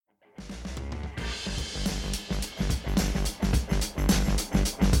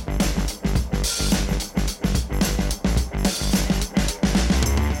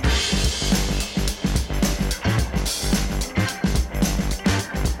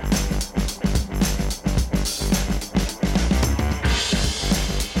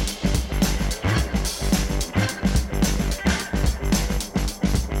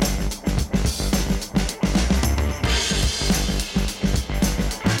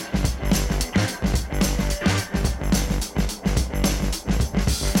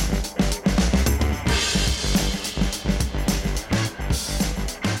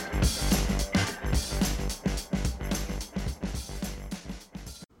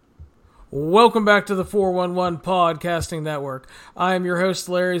Welcome back to the 411 Podcasting Network. I am your host,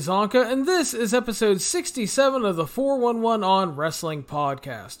 Larry Csonka, and this is episode 67 of the 411 on Wrestling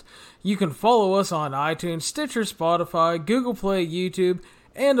Podcast. You can follow us on iTunes, Stitcher, Spotify, Google Play, YouTube,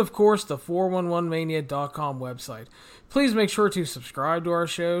 and of course the 411mania.com website. Please make sure to subscribe to our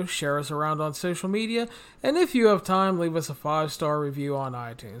show, share us around on social media, and if you have time, leave us a 5-star review on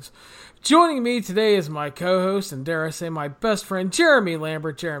iTunes. Joining me today is my co-host, and dare I say my best friend, Jeremy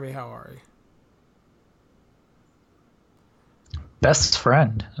Lambert. Jeremy, how are you? Best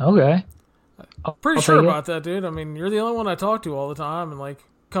friend. Okay. Pretty sure about that, dude. I mean, you're the only one I talk to all the time and,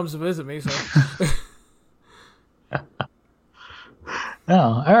 comes to visit me, so...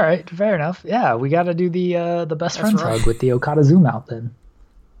 Oh, all right. Fair enough. Yeah, we got to do the best friends hug with the Okada zoom out then.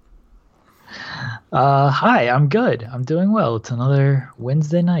 Hi, I'm good. I'm doing well. It's another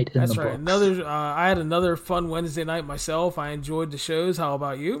Wednesday night in the books. I had another fun Wednesday night myself. I enjoyed the shows. How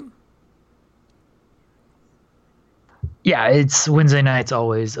about you? Yeah, it's Wednesday night's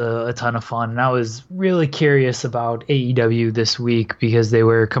always a ton of fun. And I was really curious about AEW this week because they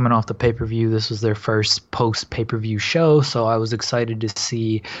were coming off the pay-per-view. This was their first post-pay-per-view show, so I was excited to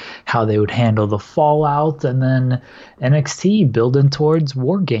see how they would handle the fallout. And then NXT building towards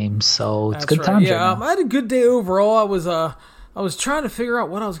War Games, so it's good time. Yeah, I had a good day overall. I was trying to figure out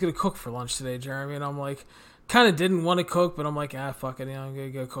what I was going to cook for lunch today, Jeremy, and I'm like, kind of didn't want to cook, but I'm like, fuck it, I'm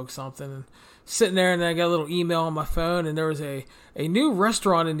going to go cook something. And sitting there, and I got a little email on my phone, and there was a new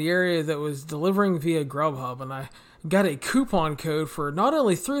restaurant in the area that was delivering via Grubhub, and I got a coupon code for not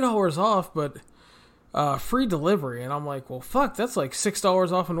only $3 off, but free delivery. And I'm like, well, fuck, that's like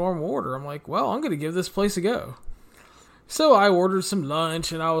 $6 off a normal order. I'm like, well, I'm going to give this place a go. So I ordered some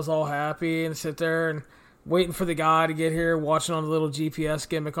lunch, and I was all happy, and sit there and waiting for the guy to get here, watching on the little GPS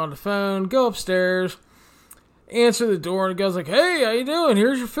gimmick on the phone, go upstairs, answer the door, and the guy's like, hey, how you doing?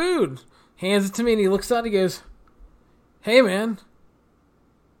 Here's your food. Hands it to me, and he looks down and he goes, hey, man,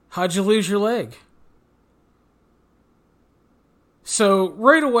 how'd you lose your leg? So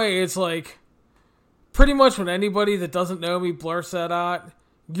right away, it's like, pretty much when anybody that doesn't know me blurts that out,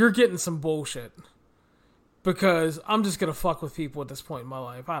 you're getting some bullshit. Because I'm just going to fuck with people at this point in my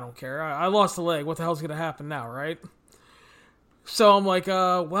life. I don't care. I lost a leg. What the hell's going to happen now, right? So I'm like, do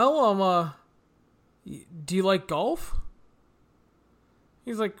you like golf?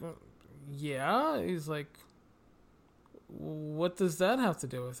 He's like, yeah. He's like, what does that have to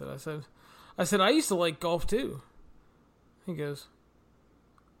do with it? I said, I used to like golf too. He goes,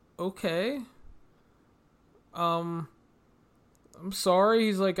 okay. I'm sorry.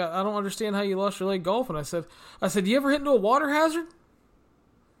 He's like, I don't understand how you lost your leg golfing. I said, you ever hit into a water hazard?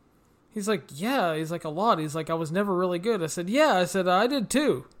 He's like, yeah. He's like, a lot. He's like, I was never really good. I said, yeah. I said, I did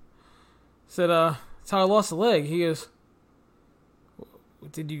too. I said, that's how I lost a leg. He goes,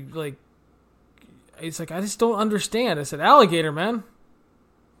 did you like... He's like, I just don't understand. I said, alligator, man.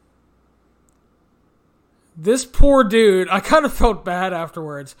 This poor dude, I kind of felt bad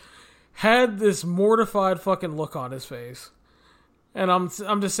afterwards, had this mortified fucking look on his face. And I'm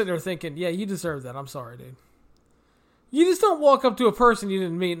just sitting there thinking, yeah, you deserve that. I'm sorry, dude. You just don't walk up to a person you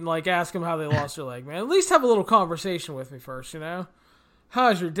didn't meet and ask them how they lost their leg, man. At least have a little conversation with me first, you know?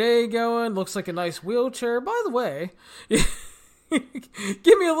 How's your day going? Looks like a nice wheelchair. By the way...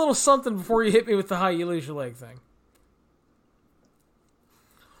 Give me a little something before you hit me with the how you lose your leg thing.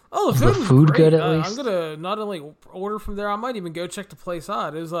 Oh, the food good at least? I'm gonna not only order from there, I might even go check the place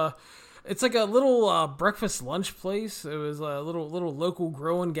out. It's like a little breakfast lunch place. It was a little local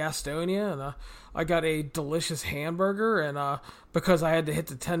grow in Gastonia, and I got a delicious hamburger, and because I had to hit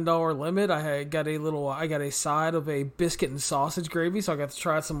the $10 limit, I got a side of a biscuit and sausage gravy, so I got to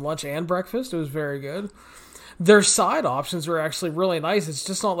try some lunch and breakfast. It was very good. Their side options are actually really nice. It's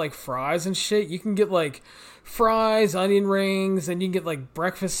just not like fries and shit. You can get fries, onion rings, and you can get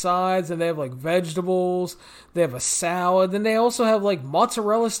breakfast sides, and they have vegetables. They have a salad. Then they also have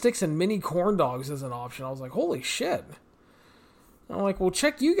mozzarella sticks and mini corn dogs as an option. I was like, holy shit. I'm like, well,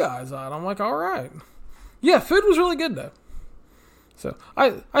 check you guys out. I'm like, all right. Yeah, food was really good though. So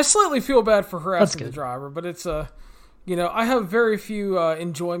I slightly feel bad for harassing the driver, but it's I have very few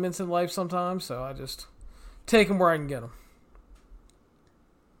enjoyments in life sometimes, so I just take them where I can get them.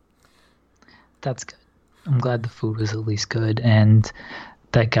 That's good. I'm glad the food was at least good. And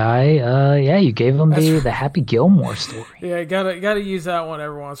that guy, you gave him the Happy Gilmore story. Yeah, gotta use that one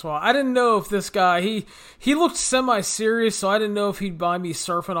every once in a while. I didn't know if this guy, he looked semi-serious, so I didn't know if he'd buy me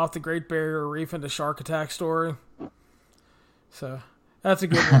surfing off the Great Barrier Reef into Shark Attack story. So that's a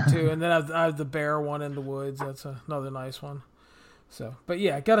good one too. And then I have the bear one in the woods. That's another nice one. So, but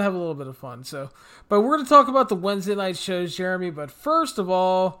yeah, gotta have a little bit of fun. So, but we're gonna talk about the Wednesday night shows, Jeremy. But first of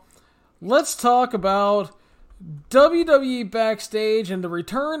all, let's talk about WWE Backstage and the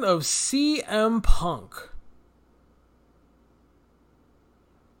return of CM Punk.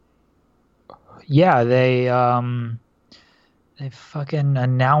 Yeah, they fucking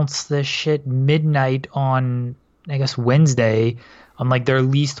announced this shit midnight on, I guess, Wednesday on like their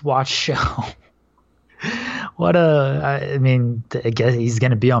least watched show. I mean, I guess he's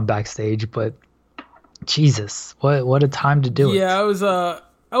gonna be on Backstage, but Jesus, what a time to do it. Yeah, I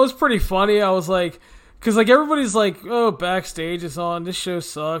was pretty funny. I was like, because like everybody's like, oh, Backstage is on, this show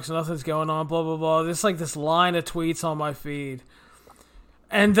sucks, nothing's going on, blah blah blah. There's like this line of tweets on my feed.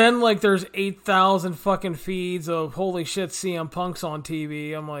 And then, like, there's 8,000 fucking feeds of, holy shit, CM Punk's on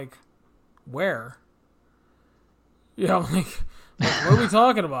TV. I'm like, where? Yeah, I'm like, what are we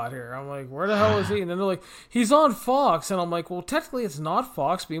talking about here? I'm like, where the hell is he? And then they're like, he's on Fox. And I'm like, well, technically it's not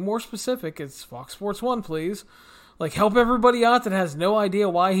Fox. Be more specific. It's Fox Sports 1, please. Like, help everybody out that has no idea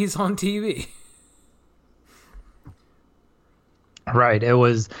why he's on TV. Right.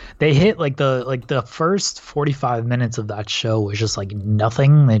 They hit like the first 45 minutes of that show was just like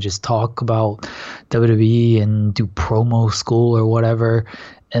nothing. They just talk about WWE and do promo school or whatever.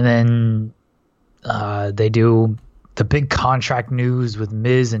 And then they do the big contract news with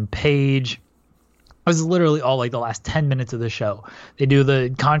Miz and Paige. It was literally all like the last 10 minutes of the show. They do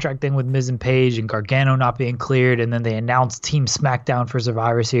the contract thing with Miz and Paige and Gargano not being cleared, and then they announce Team SmackDown for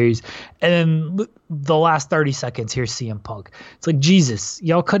Survivor Series. And then the last 30 seconds, here's CM Punk. It's like, Jesus,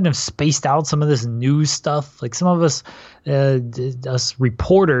 y'all couldn't have spaced out some of this news stuff. Like some of us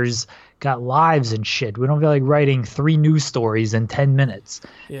reporters got lives and shit. We don't feel like writing 3 news stories in 10 minutes.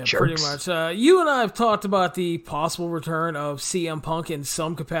 Yeah, Jerks. pretty much. You and I have talked about the possible return of CM Punk in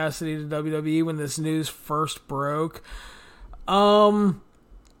some capacity to WWE when this news first broke. So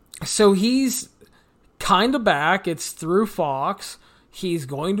he's kind of back. It's through Fox. He's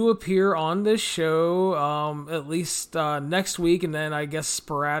going to appear on this show at least next week, and then I guess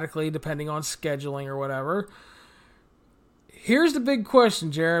sporadically depending on scheduling or whatever. Here's the big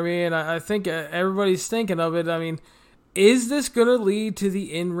question, Jeremy, and I think everybody's thinking of it. I mean, is this going to lead to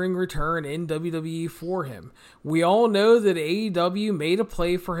the in-ring return in WWE for him? We all know that AEW made a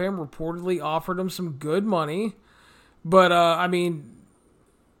play for him, reportedly offered him some good money, but I mean,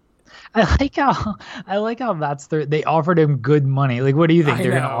 I like how they offered him good money. Like, what do you think?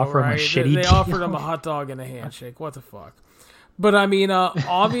 They're going to offer him a shitty They deal? offered him a hot dog and a handshake. What the fuck? But I mean,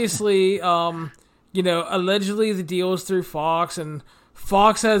 obviously, allegedly the deal is through Fox, and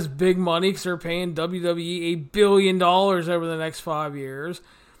Fox has big money because they're paying WWE $1 billion over the next 5 years.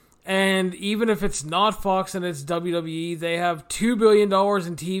 And even if it's not Fox and it's WWE, they have $2 billion in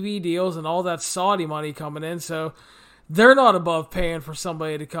TV deals and all that Saudi money coming in, so they're not above paying for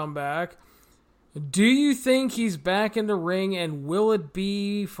somebody to come back. Do you think he's back in the ring, and will it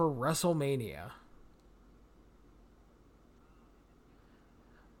be for WrestleMania?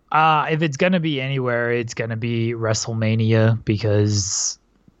 If it's going to be anywhere, it's going to be WrestleMania because,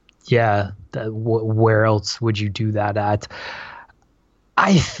 yeah, where else would you do that at?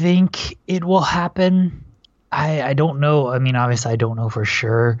 I think it will happen. I don't know. I mean, obviously, I don't know for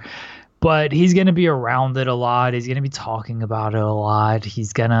sure. But he's going to be around it a lot. He's going to be talking about it a lot.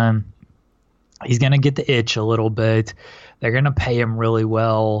 He's going to get the itch a little bit. They're going to pay him really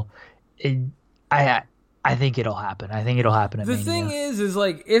well. I think it'll happen. I think it'll happen at Mania. The thing is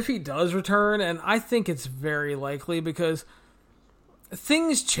like, if he does return, and I think it's very likely because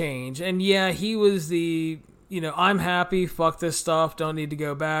things change. And yeah, he was the, I'm happy, fuck this stuff, don't need to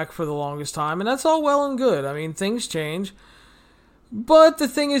go back for the longest time. And that's all well and good. I mean, things change. But the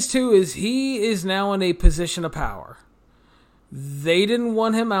thing is, too, is he is now in a position of power. They didn't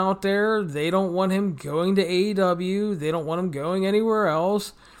want him out there. They don't want him going to AEW. They don't want him going anywhere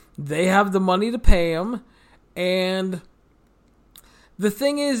else. They have the money to pay him. And the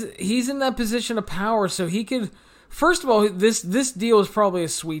thing is, he's in that position of power, so he could... First of all, this deal is probably a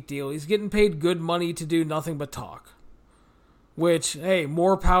sweet deal. He's getting paid good money to do nothing but talk. Which, hey,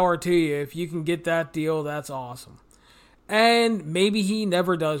 more power to you. If you can get that deal, that's awesome. And maybe he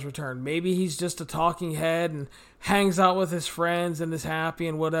never does return. Maybe he's just a talking head and hangs out with his friends and is happy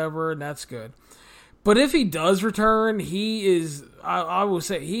and whatever, and that's good. But if he does return, he is... I will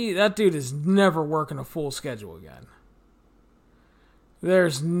say, that dude is never working a full schedule again.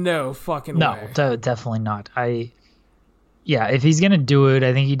 There's no fucking way. No, definitely not. If he's going to do it,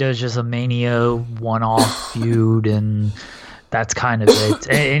 I think he does just a Mania one-off feud, and that's kind of it.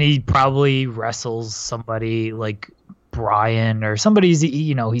 And he probably wrestles somebody like Bryan or somebody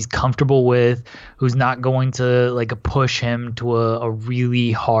he's comfortable with, who's not going to like push him to a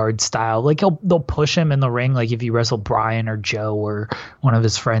really hard style. Like they'll push him in the ring. Like if he wrestled Bryan or Joe or one of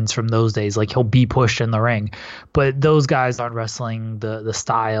his friends from those days, like he'll be pushed in the ring. But those guys aren't wrestling the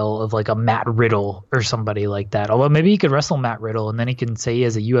style of like a Matt Riddle or somebody like that. Although maybe he could wrestle Matt Riddle and then he can say he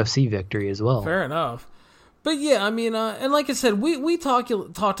has a UFC victory as well. Fair enough. But yeah, I mean, and like I said, we talked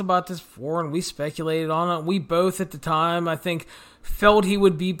about this before and we speculated on it. We both at the time, I think, felt he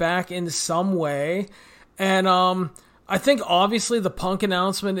would be back in some way. And I think obviously the Punk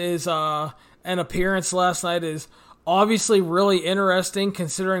announcement is an appearance last night is obviously really interesting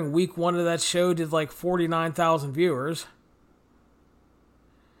considering week 1 of that show did like 49,000 viewers.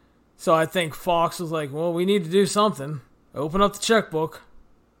 So I think Fox was like, well, we need to do something. Open up the checkbook.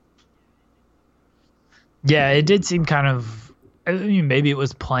 Yeah, it did seem kind of, I mean, maybe it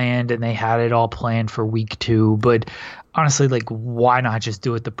was planned and they had it all planned for week 2, but honestly, like, why not just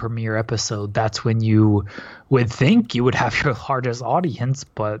do it the premiere episode? That's when you would think you would have your largest audience,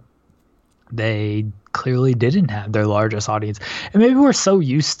 but they clearly didn't have their largest audience. And maybe we're so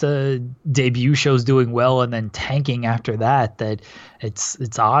used to debut shows doing well and then tanking after that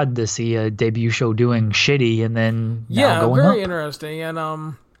it's odd to see a debut show doing shitty and then going very up. Interesting.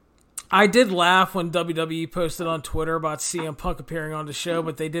 And I did laugh when WWE posted on Twitter about CM Punk appearing on the show,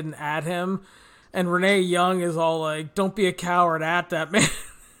 but they didn't add him. And Renee Young is all like, don't be a coward, at that man.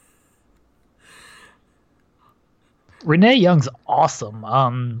 Renee Young's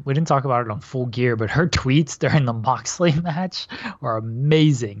awesome. We didn't talk about it on Full Gear, but her tweets during the Moxley match are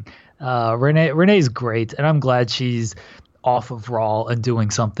amazing. Renee's great, and I'm glad she's off of Raw and doing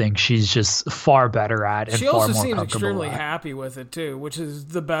something she's just far better at and she far more also comfortable seems extremely at. happy with it too, which is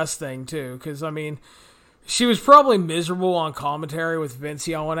the best thing too, because I mean she was probably miserable on commentary with Vince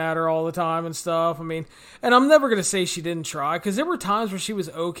yelling at her all the time and stuff. I mean, and I'm never going to say she didn't try, because there were times where she was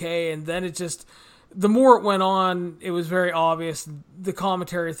okay, and then it just, the more it went on, it was very obvious the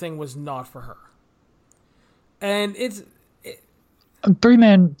commentary thing was not for her. And it's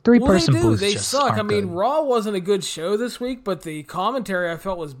Three-person booths they just suck. I mean, good. Raw wasn't a good show this week, but the commentary I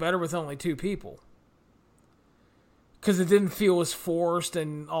felt was better with only 2 people. Because it didn't feel as forced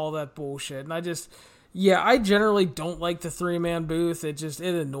and all that bullshit. And I generally don't like the 3-man booth. It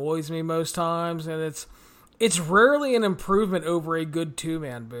annoys me most times. And it's rarely an improvement over a good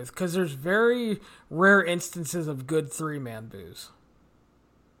 2-man booth. Because there's very rare instances of good 3-man booths.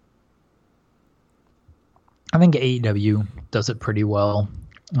 I think AEW does it pretty well,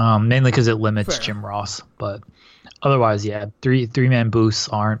 mainly because it limits Fair. Jim Ross. But otherwise, yeah, three-man booths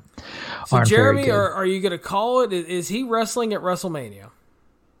aren't Jeremy, very good. are you going to call it? Is he wrestling at WrestleMania?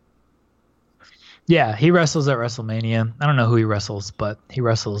 Yeah, he wrestles at WrestleMania. I don't know who he wrestles, but he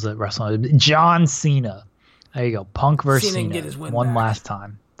wrestles at WrestleMania. John Cena. There you go. Punk versus Cena can Cena. get his win One back. last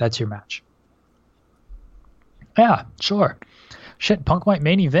time. That's your match. Yeah, sure. Shit, Punk might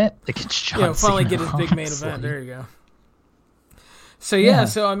main event against John finally Cena, get his big main honestly. event. There you go. So yeah,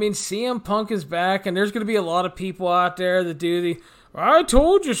 so I mean, CM Punk is back, and there's going to be a lot of people out there that do the "I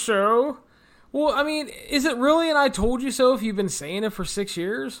told you so." Well, I mean, is it really an "I told you so" if you've been saying it for 6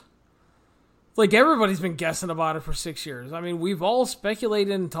 years? Like, everybody's been guessing about it for 6 years. I mean, we've all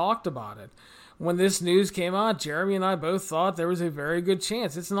speculated and talked about it. When this news came out, Jeremy and I both thought there was a very good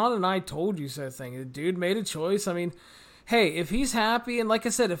chance. It's not an "I told you so" thing. The dude made a choice. I mean, hey, if he's happy, and like I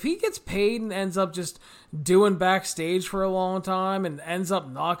said, if he gets paid and ends up just doing backstage for a long time and ends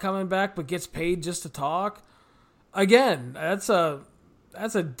up not coming back but gets paid just to talk, again, that's a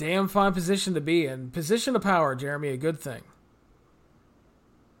damn fine position to be in. Position of power, Jeremy, a good thing.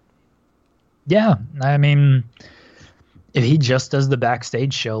 Yeah, I mean, if he just does the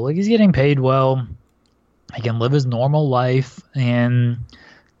backstage show, like, he's getting paid well, he can live his normal life, and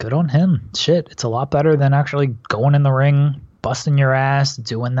good on him. Shit, it's a lot better than actually going in the ring, busting your ass,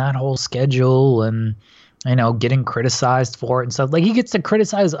 doing that whole schedule, and, you know, getting criticized for it and stuff. Like, he gets to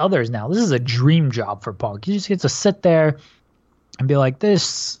criticize others now. This is a dream job for Punk. He just gets to sit there and be like,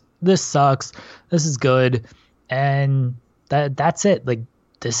 this sucks, this is good, and that's it. Like,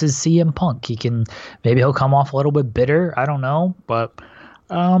 this is CM Punk. Maybe he'll come off a little bit bitter, I don't know, but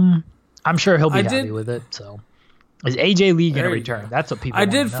I'm sure he'll be happy with it. So is AJ Lee going to return? That's what people I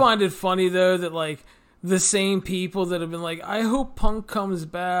want did to know. find it funny, though, that, like, the same people that have been like, I hope Punk comes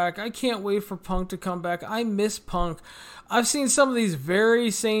back. I can't wait for Punk to come back. I miss Punk. I've seen some of these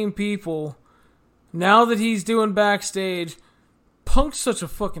very same people, now that he's doing backstage, Punk's such a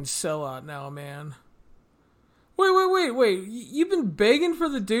fucking sellout now, man. Wait. You've been begging for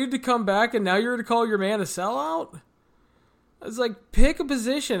the dude to come back, and now you're going to call your man a sellout? It's like, pick a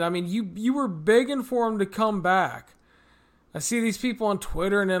position. I mean, you were begging for him to come back. I see these people on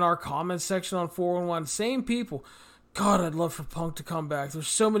Twitter and in our comments section on 411, same people. God, I'd love for Punk to come back. There's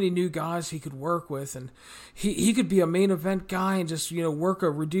so many new guys he could work with, and he could be a main event guy and just, work a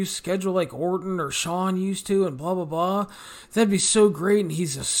reduced schedule like Orton or Shawn used to and blah, blah, blah. That'd be so great, and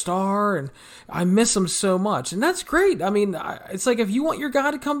he's a star, and I miss him so much. And that's great. I mean, it's like if you want your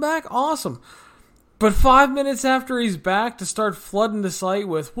guy to come back, awesome. But 5 minutes after he's back to start flooding the site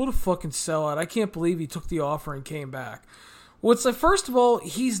with, what a fucking sellout. I can't believe he took the offer and came back. Well, it's like, first of all,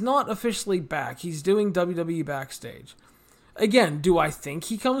 he's not officially back. He's doing WWE Backstage. Again, do I think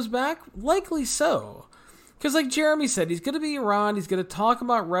he comes back? Likely so. Because like Jeremy said, he's going to be around. He's going to talk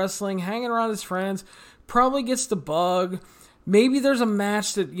about wrestling, hanging around his friends. Probably gets the bug. Maybe there's a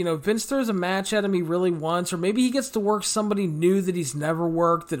match that, Vince throws a match at him he really wants. Or maybe he gets to work somebody new that he's never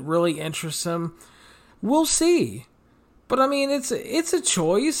worked that really interests him. We'll see. But, I mean, it's a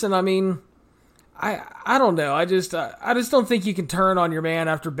choice. And, I mean, I don't know. I just don't think you can turn on your man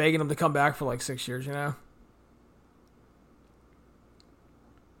after begging him to come back for like 6 years,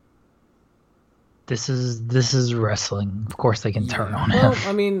 This is wrestling. Of course they can turn on him. Well,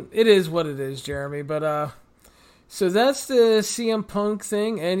 I mean, it is what it is, Jeremy. But so that's the CM Punk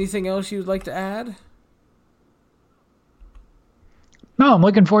thing. Anything else you'd like to add? No, I'm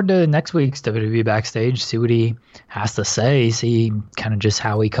looking forward to next week's WWE Backstage. See what he has to say. See kind of just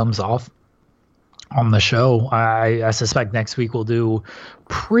how he comes off on the show. I suspect next week we'll do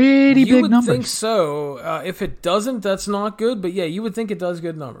pretty big numbers. You would think so. If it doesn't, that's not good. But yeah, you would think it does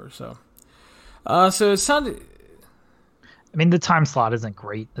good numbers. So it sounded. I mean, the time slot isn't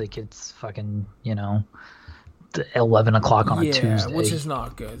great. Like it's fucking 11 o'clock on a Tuesday, which is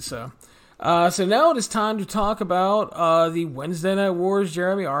not good. So now it is time to talk about the Wednesday Night Wars,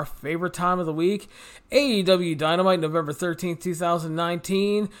 Jeremy, our favorite time of the week. AEW Dynamite, November 13th,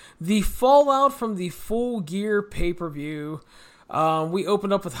 2019. The fallout from the Full Gear pay-per-view. We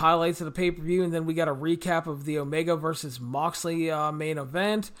opened up with highlights of the pay-per-view, and then we got a recap of the Omega versus Moxley main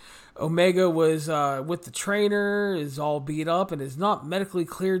event. Omega was with the trainer, is all beat up, and is not medically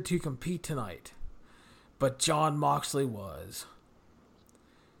cleared to compete tonight. But Jon Moxley was.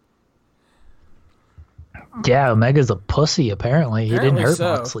 Yeah, Omega's a pussy, apparently. He didn't hurt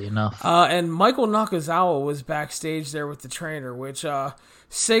Moxley enough. And Michael Nakazawa was backstage there with the trainer, which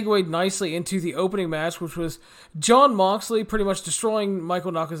segued nicely into the opening match, which was Jon Moxley pretty much destroying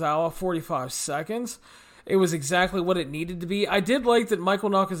Michael Nakazawa 45 seconds. It was exactly what it needed to be. I did like that Michael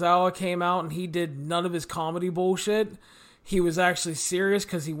Nakazawa came out and he did none of his comedy bullshit. He was actually serious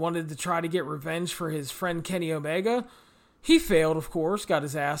because he wanted to try to get revenge for his friend Kenny Omega. He failed, of course, got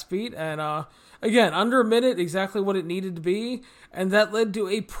his ass beat, and again, under a minute, exactly what it needed to be, and that led to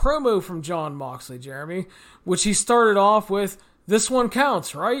a promo from Jon Moxley, Jeremy, which he started off with, "This one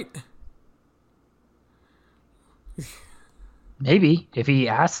counts, right?" Maybe. If he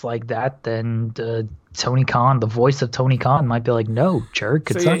asks like that, then Tony Khan, the voice of Tony Khan, might be like, "No, jerk,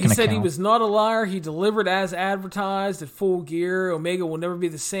 it's not going to count." He said he was not a liar. He delivered as advertised at Full Gear. Omega will never be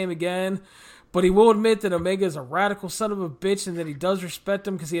the same again. But he will admit that Omega is a radical son of a bitch and that he does respect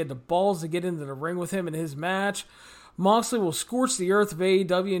him because he had the balls to get into the ring with him in his match. Moxley will scorch the earth of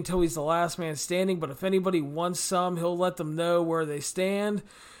AEW until he's the last man standing, but if anybody wants some, he'll let them know where they stand.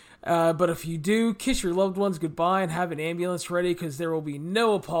 But if you do, kiss your loved ones goodbye and have an ambulance ready because there will be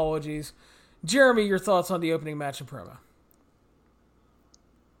no apologies. Jeremy, your thoughts on the opening match and promo?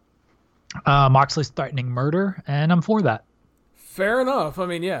 Moxley's threatening murder, and I'm for that. Fair enough. I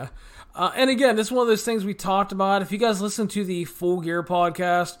mean, yeah. And again, this is one of those things we talked about. If you guys listen to the Full Gear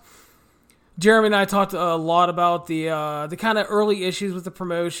podcast, Jeremy and I talked a lot about the kind of early issues with the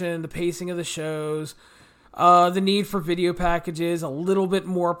promotion, the pacing of the shows, the need for video packages, a little bit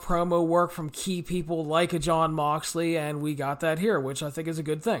more promo work from key people like a Jon Moxley, and we got that here, which I think is a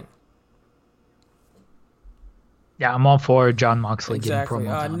good thing. Yeah, I'm all for Jon Moxley exactly.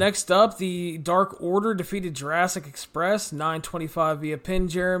 getting promo. Next up, the Dark Order defeated Jurassic Express, 9:25 via pin.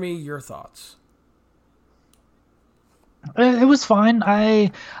 Jeremy, your thoughts? It was fine.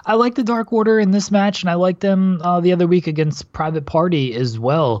 I like the Dark Order in this match, and I liked them the other week against Private Party as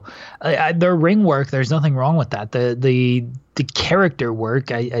well. Their ring work, there's nothing wrong with that. The character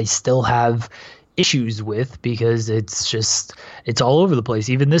work, I still have issues with because it's all over the place.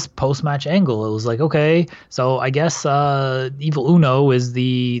 Even this post-match angle, it was like, okay, so I guess Evil Uno is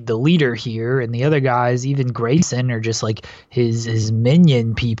the leader here, and the other guys, even Grayson, are just like his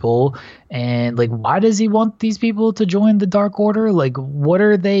minion people. And like, why does he want these people to join the Dark Order? Like, what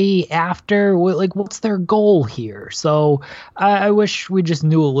are they after? What's their goal here? So I wish we just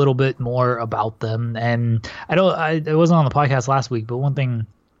knew a little bit more about them. And I wasn't on the podcast last week, but one thing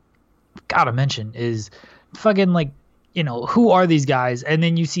gotta mention is fucking like who are these guys? And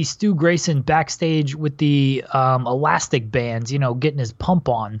then you see Stu Grayson backstage with the elastic bands, getting his pump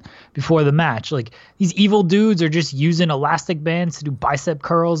on before the match. Like, these evil dudes are just using elastic bands to do bicep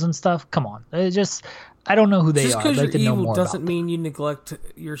curls and stuff. Come on. I don't know who they are. Just because I'd like you're to know evil more doesn't about mean you neglect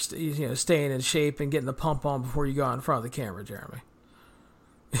your staying in shape and getting the pump on before you go out in front of the camera, Jeremy.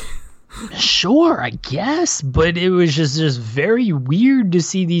 Sure, I guess, but it was just very weird to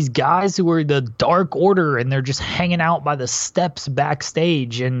see these guys who were the Dark Order and they're just hanging out by the steps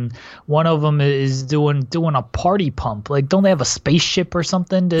backstage, and one of them is doing a party pump. Like, don't they have a spaceship or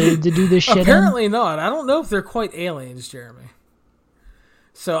something to do this shit? Apparently not. I don't know if they're quite aliens, Jeremy.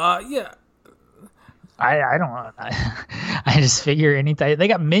 So, yeah. I don't know. I just figure anytime they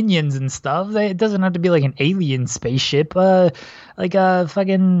got minions and stuff. It doesn't have to be like an alien spaceship. Like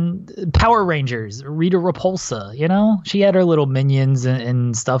fucking Power Rangers, Rita Repulsa. She had her little minions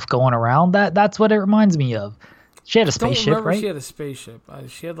and stuff going around. That's what it reminds me of. She had a spaceship, right? She had a spaceship.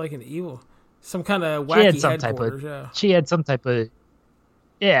 She had like some kind of wacky headquarters. She had some type of.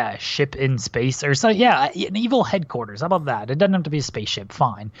 Yeah, ship in space or so. Yeah, an evil headquarters. How about that? It doesn't have to be a spaceship,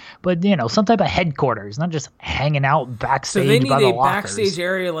 fine. But, some type of headquarters, not just hanging out backstage by the lockers. So they need a backstage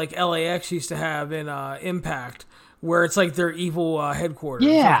area like LAX used to have in Impact, where it's like their evil headquarters.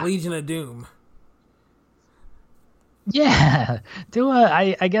 Yeah. Like Legion of Doom. Yeah.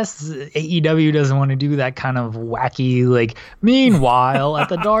 I guess AEW doesn't want to do that kind of wacky, like, meanwhile, at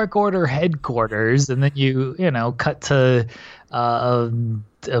the Dark Order headquarters, and then you cut to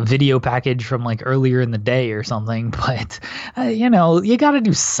a video package from like earlier in the day or something. But you got to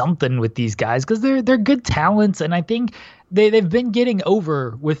do something with these guys because they're good talents, and I think they've been getting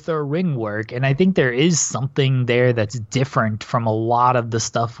over with their ring work, and I think there is something there that's different from a lot of the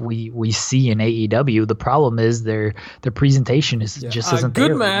stuff we see in AEW. The problem is their presentation just isn't there.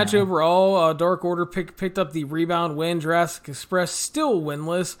 Good match overall. Dark Order picked up the rebound win. Jurassic Express still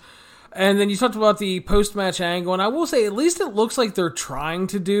winless. And then you talked about the post-match angle, and I will say at least it looks like they're trying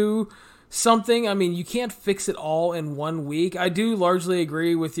to do something. I mean, you can't fix it all in 1 week. I do largely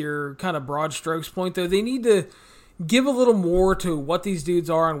agree with your kind of broad strokes point, though. They need to give a little more to what these dudes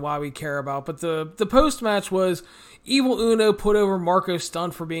are and why we care about. But the post-match was Evil Uno put over Marco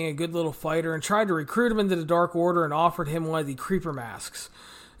Stunt for being a good little fighter and tried to recruit him into the Dark Order and offered him one of the Creeper masks.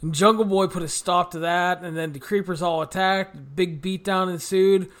 And Jungle Boy put a stop to that, and then the Creepers all attacked. Big beatdown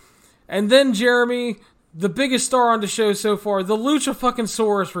ensued. And then, Jeremy, the biggest star on the show so far, the Lucha fucking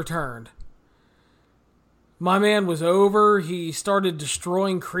Saurus returned. My man was over. He started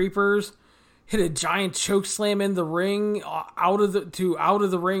destroying creepers, hit a giant choke slam in the ring, out of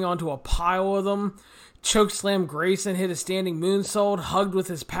the ring onto a pile of them. Choke slam Grayson, hit a standing moonsault, hugged with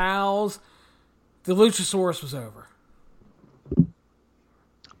his pals. The Luchasaurus was over.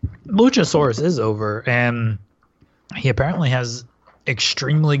 Luchasaurus is over, and he apparently has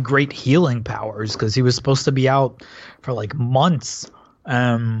extremely great healing powers because he was supposed to be out for like months.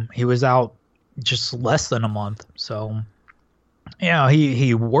 He was out just less than a month. So,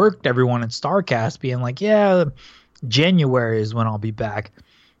 he worked everyone at StarCast being like, yeah, January is when I'll be back.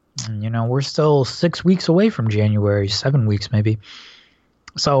 And, we're still 6 weeks away from January, 7 weeks maybe.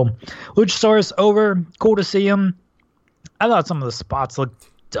 So, Luchasaurus over. Cool to see him. I thought some of the spots looked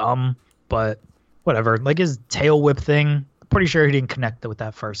dumb, but whatever. Like his tail whip thing. Pretty sure he didn't connect with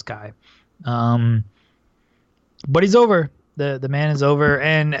that first guy. But he's over. The man is over,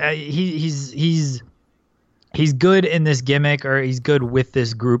 and he's good in this gimmick, or he's good with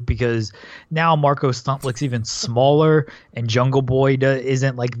this group, because now Marco Stunt looks even smaller, and Jungle Boy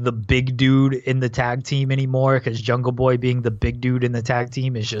isn't like the big dude in the tag team anymore, because Jungle Boy being the big dude in the tag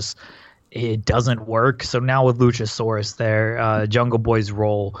team is just, it doesn't work. So now with Luchasaurus there, Jungle Boy's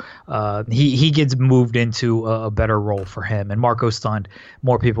role, he gets moved into a better role for him. And Marco Stunt,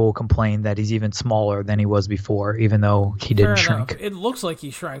 more people will complain that he's even smaller than he was before, even though he didn't shrink. It looks like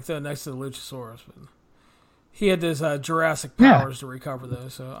he shrank, though, next to the Luchasaurus. But he had those Jurassic powers to recover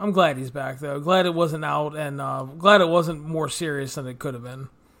those. So I'm glad he's back, though. Glad it wasn't out, and glad it wasn't more serious than it could have been.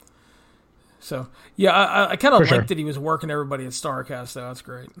 So, yeah, I kind of liked that he was working everybody at StarCast, though. That's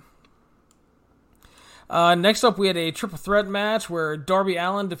great. Next up, we had a triple threat match where Darby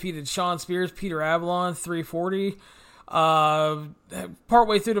Allin defeated Shawn Spears, Peter Avalon, 340.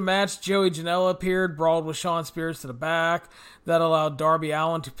 Partway through the match, Joey Janela appeared, brawled with Shawn Spears to the back. That allowed Darby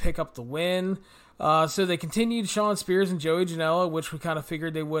Allin to pick up the win. So they continued Shawn Spears and Joey Janela, which we kind of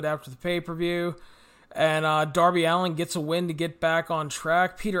figured they would after the pay-per-view. And Darby Allin gets a win to get back on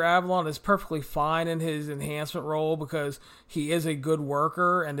track. Peter Avalon is perfectly fine in his enhancement role because he is a good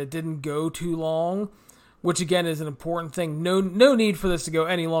worker, and it didn't go too long, which again is an important thing. No need for this to go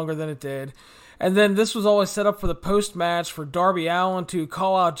any longer than it did. And then this was always set up for the post-match for Darby Allin to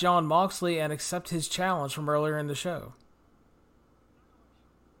call out Jon Moxley and accept his challenge from earlier in the show.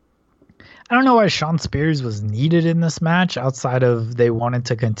 I don't know why Shawn Spears was needed in this match outside of they wanted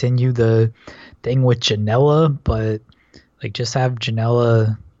to continue the thing with Janela, but like just have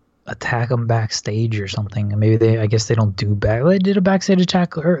Janela attack him backstage or something. And maybe I guess they don't do they did a backstage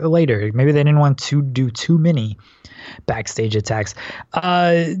attack later. Maybe they didn't want to do too many backstage attacks.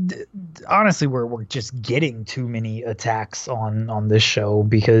 Honestly, we're just getting too many attacks on this show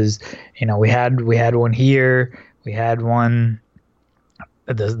because, you know, we had one here, we had one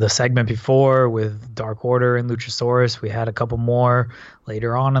the segment before with Dark Order and Luchasaurus. We had a couple more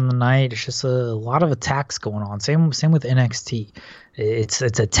later on in the night. It's just a lot of attacks going on. Same with NXT. It's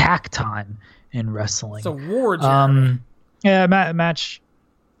attack time in wrestling. It's a war, Jeremy. Yeah, match.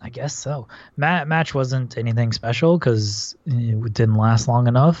 I guess so. Match wasn't anything special because it didn't last long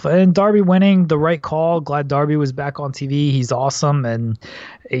enough. And Darby winning, the right call. Glad Darby was back on TV. He's awesome, and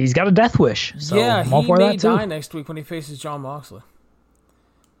he's got a death wish. So yeah, I'm all for he may that too. die next week when he faces Jon Moxley.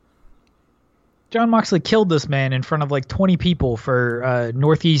 Jon Moxley killed this man in front of like 20 people for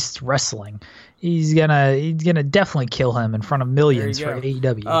Northeast Wrestling. He's gonna definitely kill him in front of millions for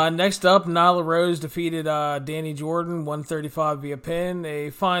AEW. Next up, Nyla Rose defeated Danny Jordan 135 via pin.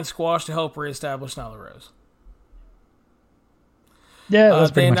 A fine squash to help reestablish Nyla Rose. Yeah,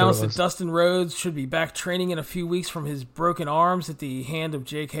 that's pretty they much announced what it that was. Dustin Rhodes should be back training in a few weeks from his broken arms at the hand of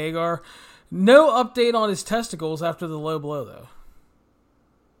Jake Hagar. No update on his testicles after the low blow, though.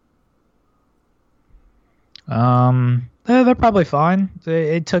 They're probably fine.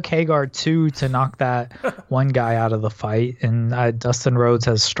 It took Hagar 2 to knock that one guy out of the fight, and Dustin Rhodes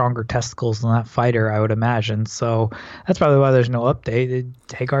has stronger testicles than that fighter, I would imagine. So that's probably why there's no update.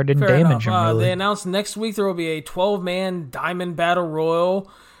 Hagar didn't Fair damage enough. him, really. They announced next week there will be a 12-man Diamond Battle Royal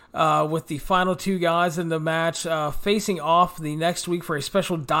with the final two guys in the match facing off the next week for a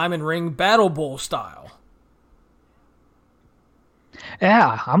special Diamond Ring Battle Bowl style.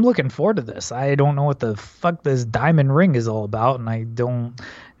 Yeah, I'm looking forward to this. I don't know what the fuck this Diamond Ring is all about, and I don't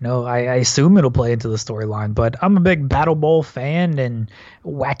know. I assume it'll play into the storyline, but I'm a big Battle Bowl fan, and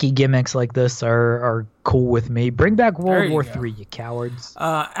wacky gimmicks like this are cool with me. Bring back World War III, you cowards.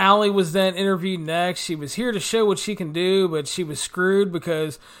 Allie was then interviewed next. She was here to show what she can do, but she was screwed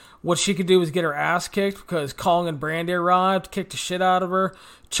because what she could do was get her ass kicked because Kong and Brandy arrived, kicked the shit out of her,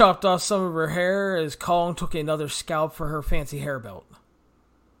 chopped off some of her hair as Kong took another scalp for her fancy hair belt.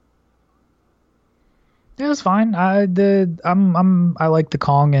 Yeah, it was fine. I like the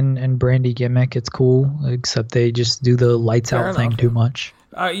Kong and Brandy gimmick. It's cool, except they just do the lights out thing too much.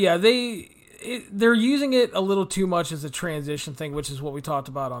 Yeah, they're using it a little too much as a transition thing, which is what we talked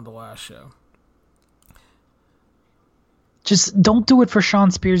about on the last show. Just don't do it for Shawn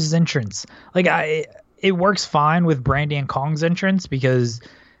Spears' entrance. Like it works fine with Brandy and Kong's entrance because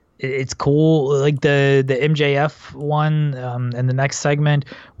it's cool. Like the MJF one and the next segment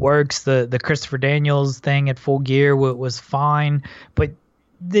works. The Christopher Daniels thing at Full Gear was fine, but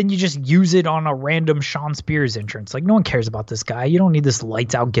then you just use it on a random Shawn Spears entrance. Like no one cares about this guy. You don't need this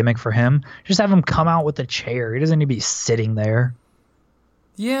lights out gimmick for him. Just have him come out with a chair. He doesn't need to be sitting there.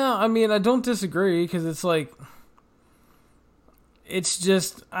 Yeah, I mean I don't disagree because it's like. It's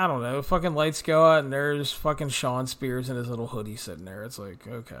just, I don't know, fucking lights go out and there's fucking Shawn Spears in his little hoodie sitting there. It's like,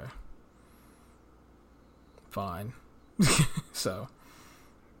 okay. Fine. So.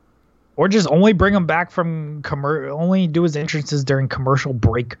 Or just only bring him back from only do his entrances during commercial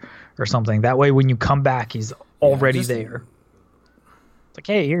break or something. That way when you come back, he's already there. It's like,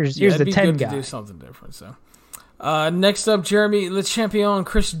 hey, here's the 10 guy. To do something different, so. Next up, Jeremy Le Champion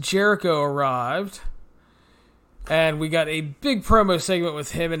Chris Jericho arrived. And we got a big promo segment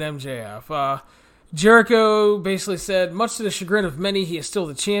with him and MJF. Jericho basically said, much to the chagrin of many, he is still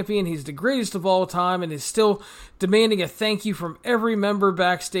the champion. He's the greatest of all time and is still demanding a thank you from every member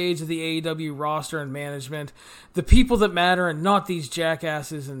backstage of the AEW roster and management. The people that matter and not these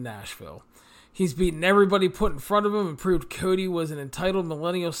jackasses in Nashville. He's beaten everybody put in front of him and proved Cody was an entitled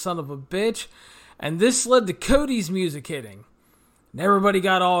millennial son of a bitch. And this led to Cody's music hitting. And everybody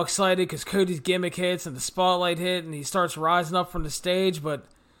got all excited because Cody's gimmick hits and the spotlight hit and he starts rising up from the stage, but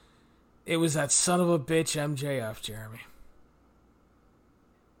it was that son of a bitch MJF, Jeremy.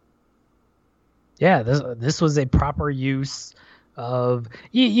 Yeah, this was a proper use of...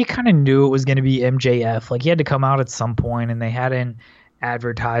 You kind of knew it was going to be MJF. Like, he had to come out at some point, and they hadn't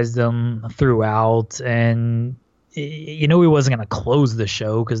advertised him throughout, and... You know he wasn't going to close the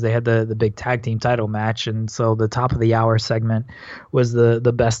show because they had the big tag team title match, and so the top of the hour segment was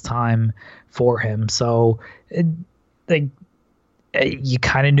the best time for him. So You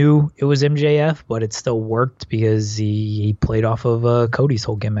kind of knew it was MJF, but it still worked because he played off of Cody's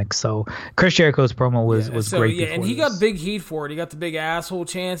whole gimmick. So Chris Jericho's promo was great. Yeah, and he this. got big heat for it. He got the big asshole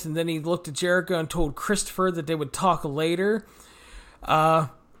chance, and then he looked at Jericho and told Christopher that they would talk later.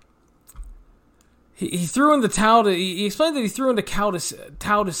 He threw in the towel. He explained that he threw in the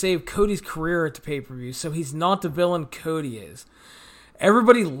towel to save Cody's career at the pay-per-view, so he's not the villain Cody is.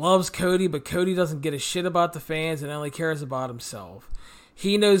 Everybody loves Cody, but Cody doesn't give a shit about the fans and only cares about himself.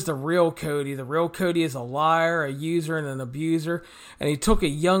 He knows the real Cody. The real Cody is a liar, a user, and an abuser, and he took a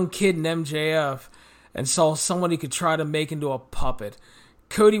young kid in MJF and saw someone he could try to make into a puppet.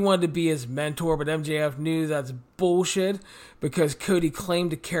 Cody wanted to be his mentor, but MJF knew that's bullshit because Cody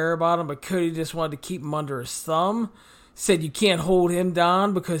claimed to care about him, but Cody just wanted to keep him under his thumb. Said you can't hold him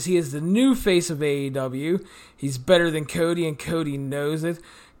down because he is the new face of AEW. He's better than Cody, and Cody knows it.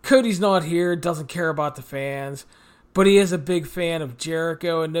 Cody's not here, doesn't care about the fans, but he is a big fan of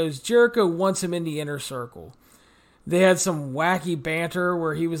Jericho and knows Jericho wants him in the inner circle. They had some wacky banter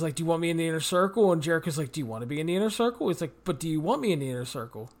where he was like, do you want me in the inner circle? And Jericho's like, do you want to be in the inner circle? He's like, but do you want me in the inner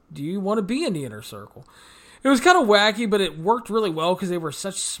circle? Do you want to be in the inner circle? It was kind of wacky, but it worked really well because they were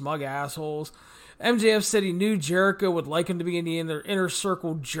such smug assholes. MJF said he knew Jericho would like him to be in the inner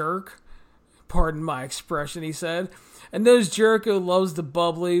circle jerk. Pardon my expression, he said. And knows Jericho loves the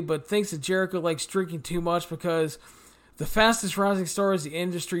bubbly, but thinks that Jericho likes drinking too much because the fastest rising star of the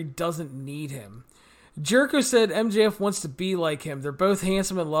industry doesn't need him. Jericho said MJF wants to be like him. They're both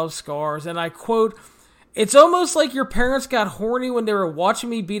handsome and love scars. And I quote, "It's almost like your parents got horny when they were watching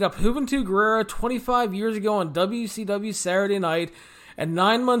me beat up Juventud Guerrera 25 years ago on WCW Saturday Night, and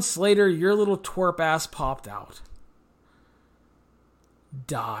 9 months later, your little twerp ass popped out."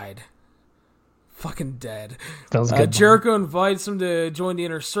 Died. Fucking dead. That was good. Jericho invites him to join the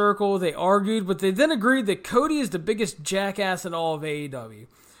inner circle. They argued, but they then agreed that Cody is the biggest jackass in all of AEW.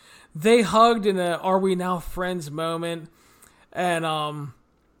 They hugged in a "Are we now friends" moment. And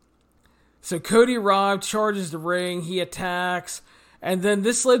so Cody arrived, charges the ring, he attacks, and then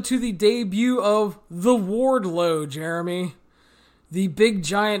this led to the debut of the Wardlow, Jeremy. The big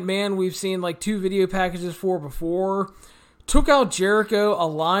giant man we've seen like 2 video packages for before. Took out Jericho,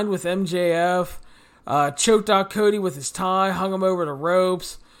 aligned with MJF, choked out Cody with his tie, hung him over the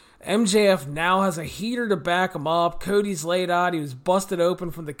ropes. MJF now has a heater to back him up. Cody's laid out. He was busted open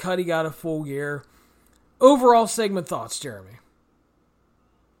from the cut he got of Full Gear. Overall segment thoughts, Jeremy?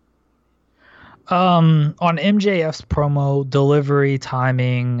 On MJF's promo, delivery,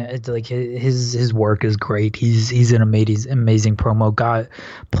 timing, it's like his work is great. He's an amazing promo. Got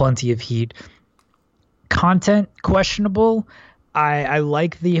plenty of heat. Content questionable. I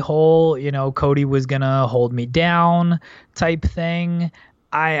like the whole, Cody was gonna hold me down type thing.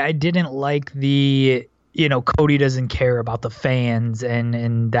 I didn't like the, Cody doesn't care about the fans,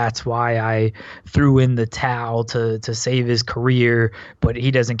 and that's why I threw in the towel to save his career, but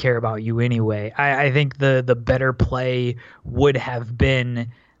he doesn't care about you anyway. I think the better play would have been,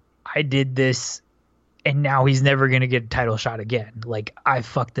 I did this, and now he's never going to get a title shot again. Like, I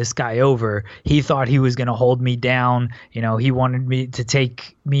fucked this guy over. He thought he was going to hold me down. He wanted me to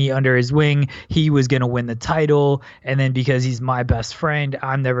take me under his wing. He was going to win the title. And then because he's my best friend,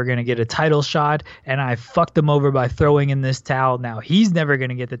 I'm never going to get a title shot. And I fucked him over by throwing in this towel. Now he's never going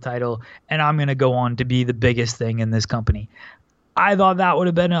to get the title. And I'm going to go on to be the biggest thing in this company. I thought that would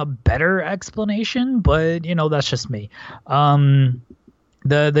have been a better explanation, but, that's just me.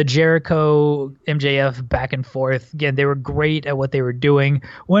 The Jericho MJF back and forth, again, they were great at what they were doing.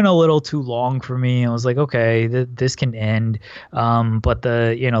 Went a little too long for me. I was like, okay, this can end. But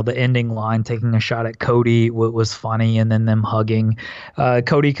the ending line, taking a shot at Cody, was funny, and then them hugging.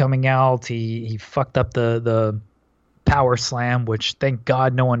 Cody coming out, he fucked up the power slam, which thank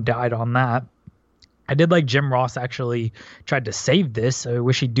God no one died on that. I did like Jim Ross actually tried to save this. I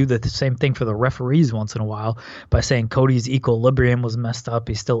wish he'd do the same thing for the referees once in a while by saying Cody's equilibrium was messed up.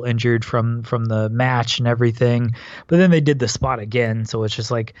 He's still injured from the match and everything. But then they did the spot again, so it's just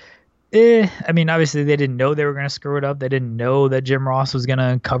like, I mean, obviously they didn't know they were going to screw it up. They didn't know that Jim Ross was going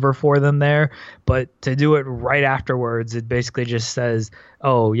to cover for them there. But to do it right afterwards, it basically just says,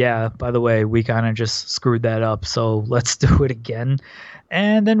 oh, yeah, by the way, we kind of just screwed that up, so let's do it again.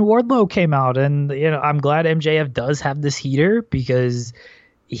 And then Wardlow came out, and I'm glad MJF does have this heater because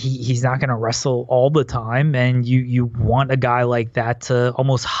he's not going to wrestle all the time, and you want a guy like that to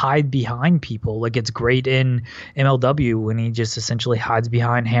almost hide behind people. Like, it's great in MLW when he just essentially hides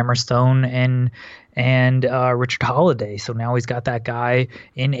behind Hammerstone and Richard Holiday. So now he's got that guy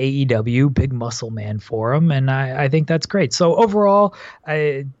in AEW, big muscle man for him, and I think that's great. So overall,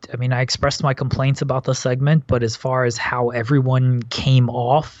 I mean, I expressed my complaints about the segment, but as far as how everyone came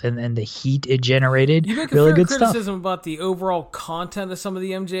off and the heat it generated, you make a really fair good criticism stuff. about the overall content of some of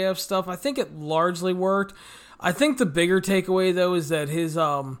the MJF stuff. I think it largely worked. I think the bigger takeaway, though, is that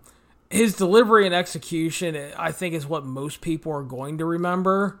his delivery and execution, I think, is what most people are going to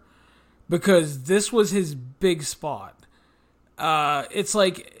remember, because this was his big spot. It's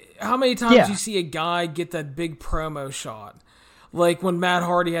like, how many times you see a guy get that big promo shot? Like when Matt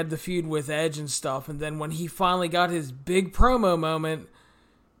Hardy had the feud with Edge and stuff, and then when he finally got his big promo moment,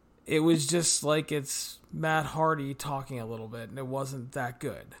 it was just like it's Matt Hardy talking a little bit, and it wasn't that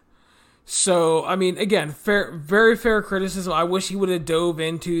good. So, I mean, again, very fair criticism. I wish he would have dove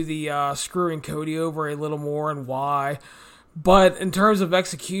into the screwing Cody over a little more and why. But in terms of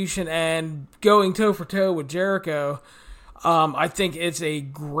execution and going toe-for-toe with Jericho, I think it's a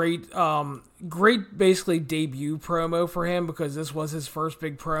great basically debut promo for him, because this was his first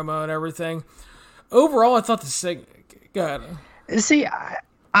big promo and everything. Overall, I thought go ahead. See,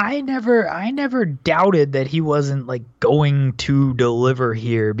 I never doubted that he wasn't like going to deliver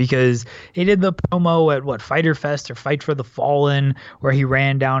here, because he did the promo at Fyter Fest or Fight for the Fallen, where he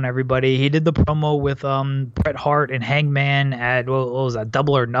ran down everybody. He did the promo with Bret Hart and Hangman at what was that,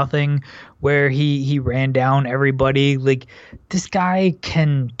 Double or Nothing, where he ran down everybody. Like, this guy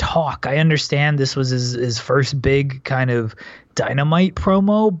can talk. I understand this was his first big kind of Dynamite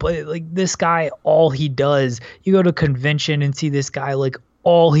promo, but like, this guy, all he does, you go to convention and see this guy, like,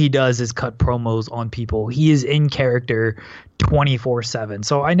 all he does is cut promos on people. He is in character 24/7.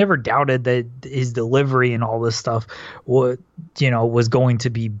 So I never doubted that his delivery and all this stuff was going to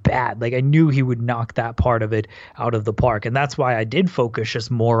be bad. Like, I knew he would knock that part of it out of the park. And that's why I did focus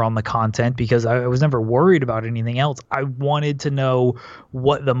just more on the content, because I was never worried about anything else. I wanted to know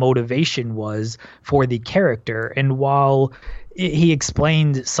what the motivation was for the character. And while he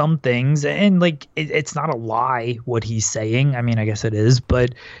explained some things, and like, it's not a lie what he's saying. I mean, I guess it is,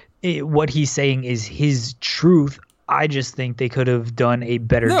 but what he's saying is his truth. I just think they could have done a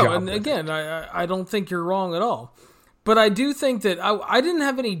better job. No, and again, I don't think you're wrong at all. But I do think that I didn't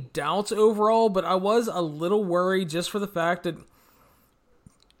have any doubts overall, but I was a little worried just for the fact that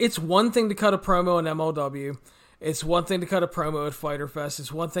it's one thing to cut a promo in MLW. It's one thing to cut a promo at Fyter Fest.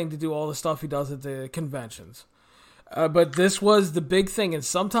 It's one thing to do all the stuff he does at the conventions. But this was the big thing, and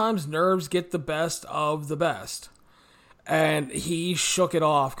sometimes nerves get the best of the best. And he shook it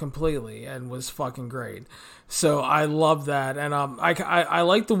off completely and was fucking great. So I love that. And I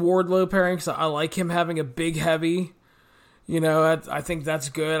like the Wardlow pairing, because I like him having a big heavy. I think that's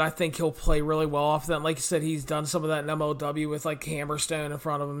good. I think he'll play really well off that. Like you said, he's done some of that in MLW with like Hammerstone in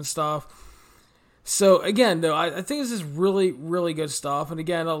front of him and stuff. So again, though, I think this is really, really good stuff. And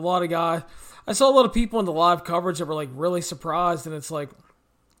again, I saw a lot of people in the live coverage that were like really surprised, and it's like,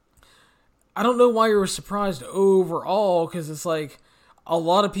 I don't know why you were surprised overall, because it's like a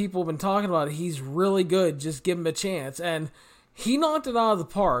lot of people have been talking about it. He's really good. Just give him a chance. And he knocked it out of the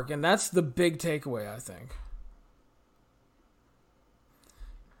park, and that's the big takeaway, I think.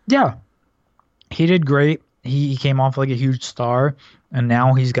 Yeah, he did great. He came off like a huge star, and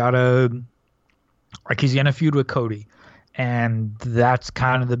now he's gonna feud with Cody. And that's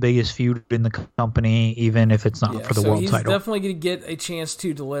kind of the biggest feud in the company, even if it's not for the world title. He's definitely going to get a chance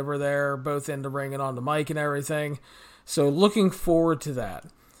to deliver there, both in the ring and on the mic and everything. So looking forward to that.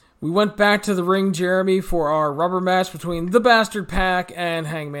 We went back to the ring, Jeremy, for our rubber match between the Bastard Pack and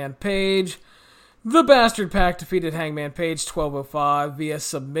Hangman Page. The Bastard Pack defeated Hangman Page 12:05 via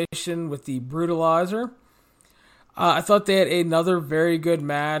submission with the Brutalizer. I thought they had another very good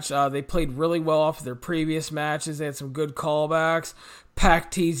match. They played really well off of their previous matches. They had some good callbacks. Pac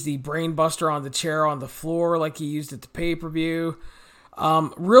teased the brainbuster on the chair on the floor like he used at the pay-per-view.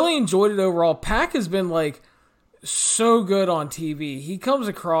 Really enjoyed it overall. Pac has been like so good on TV. He comes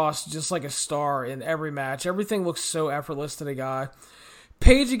across just like a star in every match. Everything looks so effortless to the guy.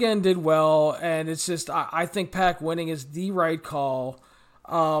 Page again did well, and it's just, I think Pac winning is the right call.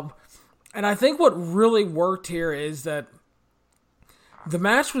 And I think what really worked here is that the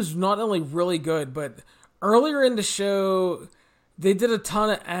match was not only really good, but earlier in the show, they did a ton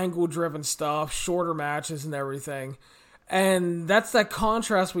of angle-driven stuff, shorter matches and everything. And that's that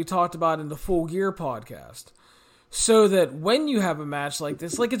contrast we talked about in the Full Gear podcast. So that when you have a match like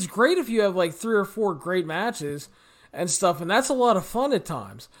this, like, it's great if you have like 3 or 4 great matches, and stuff, and that's a lot of fun at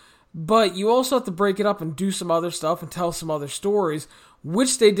times. But you also have to break it up and do some other stuff and tell some other stories,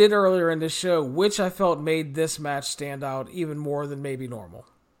 which they did earlier in this show, which I felt made this match stand out even more than maybe normal.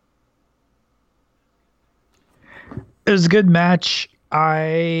 It was a good match.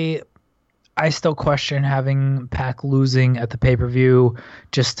 I still question having Pac losing at the pay-per-view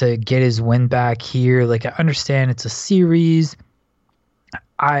just to get his win back here. Like, I understand it's a series.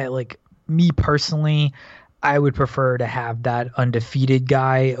 Me personally, I would prefer to have that undefeated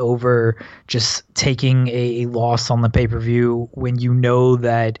guy over just taking a loss on the pay-per-view when you know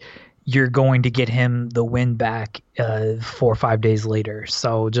that you're going to get him the win back 4 or 5 days later.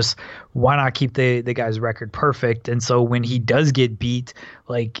 So just why not keep the guy's record perfect? And so when he does get beat,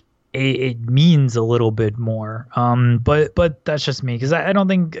 like, it means a little bit more. But that's just me, because I don't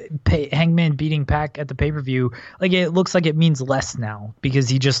think Hangman beating Pac at the pay-per-view, like, it looks like it means less now because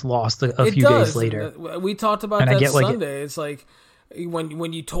he just lost a few days later. We talked about that Sunday. It's like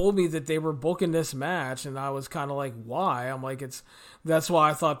when you told me that they were booking this match, and I was kind of like, why? I'm like, that's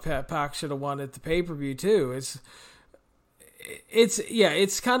why I thought Pac should have won at the pay-per-view too.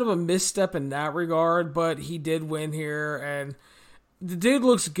 It's kind of a misstep in that regard, but he did win here, and the dude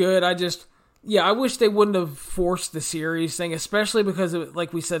looks good. I wish they wouldn't have forced the series thing, especially because,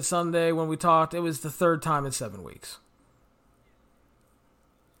 like we said Sunday when we talked, it was the third time in 7 weeks.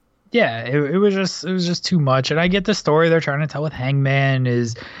 Yeah, it was just too much. And I get the story they're trying to tell with Hangman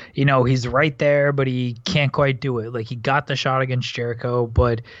is, he's right there, but he can't quite do it. Like, he got the shot against Jericho,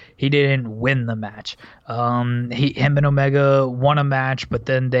 but he didn't win the match. Him and Omega won a match, but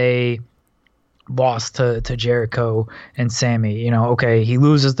then they lost to Jericho and Sammy. Okay, he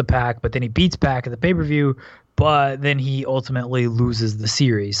loses the Pac, but then he beats Pac at the pay-per-view, but then he ultimately loses the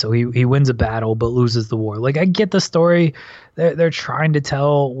series. So he wins a battle but loses the war. Like, I get the story they're trying to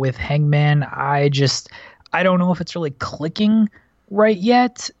tell with Hangman. I don't know if it's really clicking right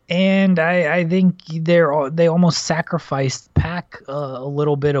yet, and I think they almost sacrificed Pac a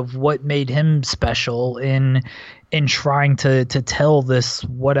little bit of what made him special in trying to tell this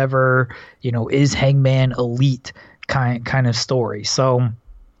whatever is Hangman elite kind of story. So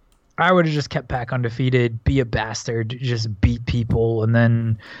I would have just kept Pac undefeated, be a bastard, just beat people, and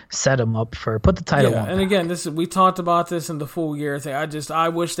then set him up put the title on. And Pac. Again, we talked about this in the full year thing. I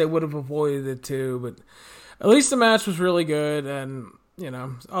wish they would have avoided it too, but at least the match was really good, and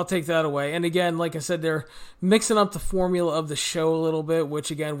I'll take that away. And again, like I said, they're mixing up the formula of the show a little bit, which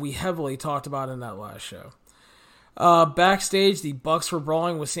again we heavily talked about in that last show. Backstage, the Bucks were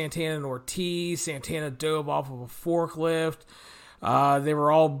brawling with Santana and Ortiz. Santana dove off of a forklift. They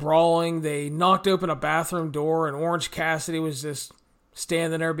were all brawling. They knocked open a bathroom door, and Orange Cassidy was just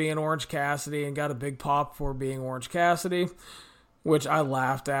standing there being Orange Cassidy and got a big pop for being Orange Cassidy, which I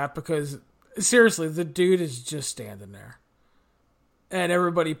laughed at because, seriously, the dude is just standing there. And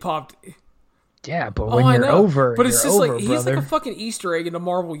everybody popped. Yeah, but when you're over, but it's just over, like, he's like a fucking Easter egg in the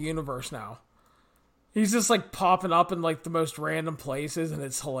Marvel Universe now. He's just like popping up in like the most random places, and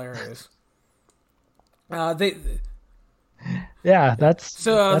it's hilarious. That's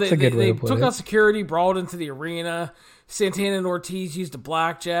a good way to put it. They took out security, brawled into the arena. Santana and Ortiz used a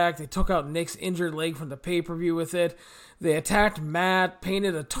blackjack. They took out Nick's injured leg from the pay-per-view with it. They attacked Matt,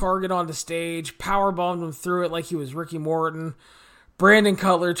 painted a target on the stage, powerbombed him through it like he was Ricky Morton. Brandon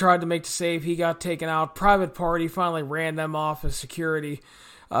Cutler tried to make the save. He got taken out. Private Party finally ran them off as security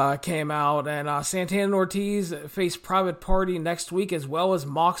came out. And Santana and Ortiz face Private Party next week, as well as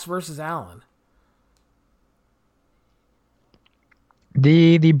Mox versus Allen.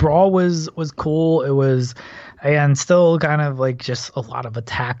 The brawl was cool. It was, and still kind of like just a lot of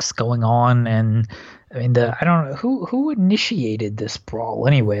attacks going on. And I mean, I don't know who initiated this brawl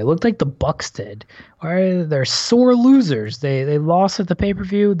anyway. It looked like the Bucks did. Or they're sore losers. They lost at the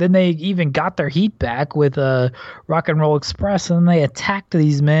pay-per-view. Then they even got their heat back with Rock and Roll Express, and they attacked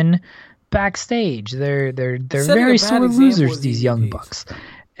these men backstage. They're very sore losers, these young Bucks.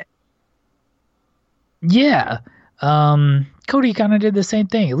 Yeah. Cody kind of did the same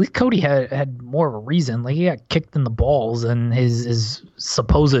thing. At least Cody had more of a reason. Like, he got kicked in the balls, and his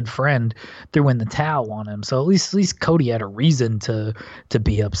supposed friend threw in the towel on him. So at least Cody had a reason to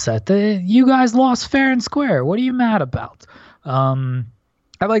be upset. You guys lost fair and square. What are you mad about?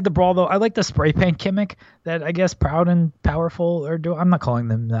 I like the brawl, though. I like the spray paint gimmick that I guess Proud and Powerful are doing. I'm not calling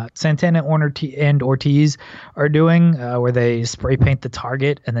them that. Santana and Ortiz are doing, where they spray paint the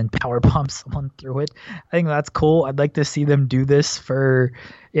target and then power bomb someone through it. I think that's cool. I'd like to see them do this for,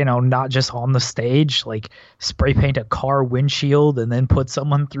 not just on the stage, like spray paint a car windshield and then put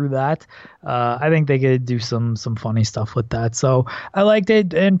someone through that. I think they could do some funny stuff with that. So I liked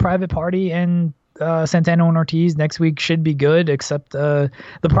it in Private Party and Santana and Ortiz. Next week should be good, except the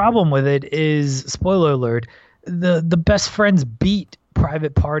problem with it is, spoiler alert, the best friends beat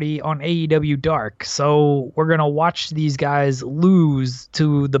Private Party on AEW Dark. So we're going to watch these guys lose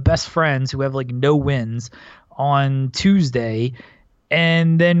to the best friends who have like no wins on Tuesday.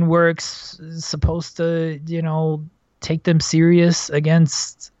 And then we're supposed to, take them serious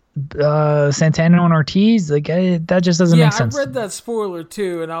against Santana and Ortiz. Like, that just doesn't make sense. Yeah, I read that spoiler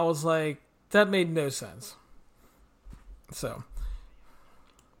too, and I was like, that made no sense. So,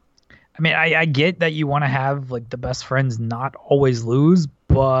 I mean, I get that you want to have like the best friends not always lose,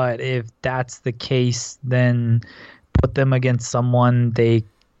 but if that's the case, then put them against someone they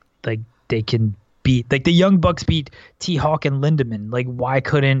can beat. Like the Young Bucks beat T-Hawk and Lindemann. Like, why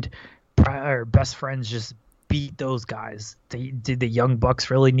couldn't best friends just beat those guys? Did the Young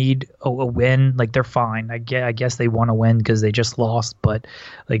Bucks really need a win? Like, they're fine. I guess they want to win because they just lost, but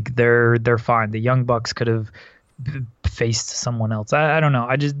like they're fine. The Young Bucks could have faced someone else. I don't know.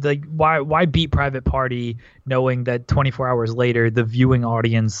 I just like, why beat Private Party knowing that 24 hours later the viewing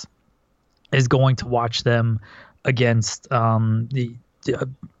audience is going to watch them against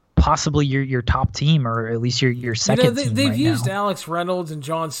possibly your top team, or at least your second team. They've right used now. Alex Reynolds and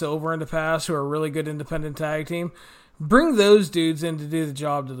John Silver in the past, who are a really good independent tag team. Bring those dudes in to do the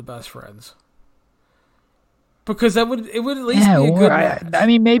job to the best friends, because it would at least be a good match. I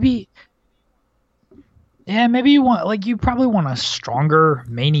mean, maybe you probably want a stronger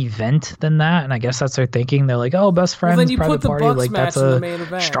main event than that, and I guess that's their thinking. They're like, oh, best friends, well, then you Private put the Party, Bucks like match that's in the a main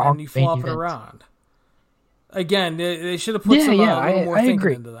event, strong and you flop it event. around. Again, they should have put a little more thinking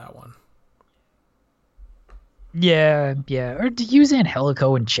agree. into that one. Yeah, or to use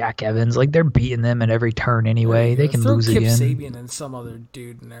Angelico and Jack Evans, like they're beating them at every turn anyway. They can lose Kip again. Sabian and some other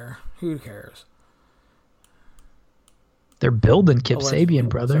dude in there. Who cares? They're building Kip Sabian,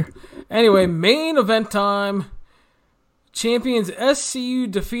 brother. Anyway, main event time. Champions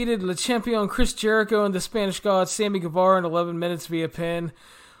SCU defeated Le Champion Chris Jericho and the Spanish God Sammy Guevara in 11 minutes via pin,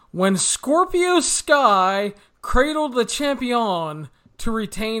 when Scorpio Sky cradled Le Champion to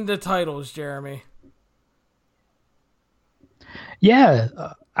retain the titles, Jeremy. Yeah,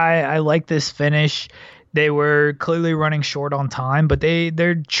 I like this finish. They were clearly running short on time, but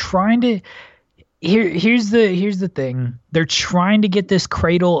they're trying to. Here's the thing. They're trying to get this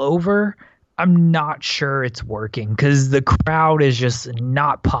cradle over. I'm not sure it's working because the crowd is just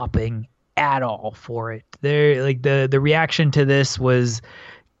not popping at all for it. They're like the reaction to this was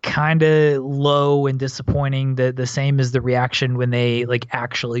kind of low and disappointing. The same as the reaction when they like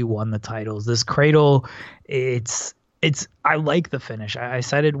actually won the titles. This cradle, I like the finish. I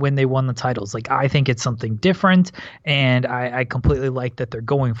said it when they won the titles. Like, I think it's something different, and I completely like that they're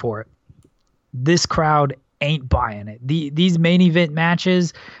going for it. This crowd ain't buying it. These main event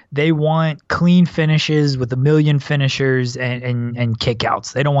matches, they want clean finishes with a million finishers and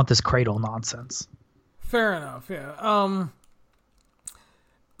kickouts. They don't want this cradle nonsense. Fair enough, yeah.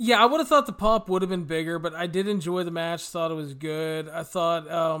 Yeah, I would have thought the pop would have been bigger, but I did enjoy the match. Thought it was good. I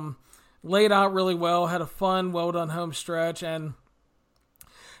thought laid out really well, had a fun, well-done home stretch. And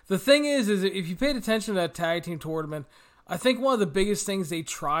the thing is if you paid attention to that tag team tournament, I think one of the biggest things they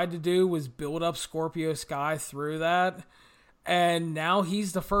tried to do was build up Scorpio Sky through that. And now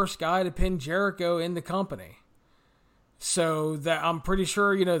he's the first guy to pin Jericho in the company. So that I'm pretty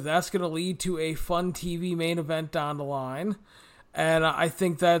sure, that's going to lead to a fun TV main event down the line. And I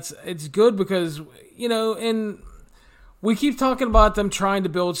think it's good because, we keep talking about them trying to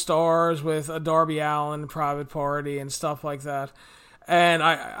build stars with a Darby Allin Private Party and stuff like that. And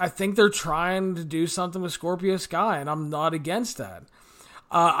I think they're trying to do something with Scorpio Sky, and I'm not against that.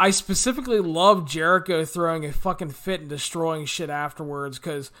 I specifically love Jericho throwing a fucking fit and destroying shit afterwards,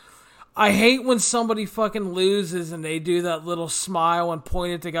 because I hate when somebody fucking loses and they do that little smile and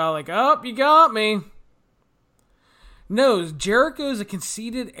point at the guy like, oh, you got me. No, Jericho's a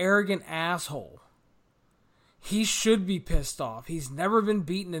conceited, arrogant asshole. He should be pissed off. He's never been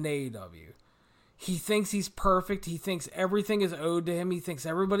beaten in AEW. He thinks he's perfect. He thinks everything is owed to him. He thinks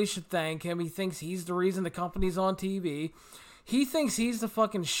everybody should thank him. He thinks he's the reason the company's on TV. He thinks he's the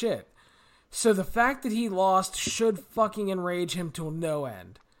fucking shit. So the fact that he lost should fucking enrage him to no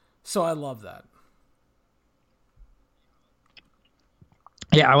end. So I love that.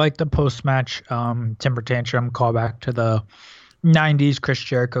 Yeah, I like the post-match temper tantrum callback to the 90s Chris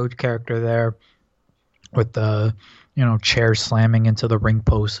Jericho character there, with the chair slamming into the ring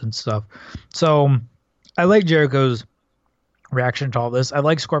posts and stuff. So I like Jericho's reaction to all this. I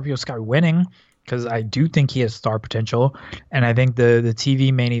like Scorpio Sky winning because I do think he has star potential, and I think the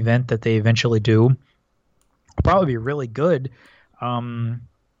TV main event that they eventually do will probably be really good.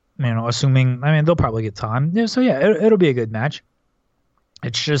 assuming, they'll probably get time. Yeah, so yeah, it'll be a good match.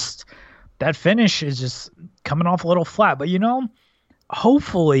 It's just that finish is just coming off a little flat. But,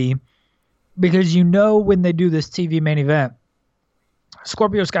 hopefully, because when they do this TV main event,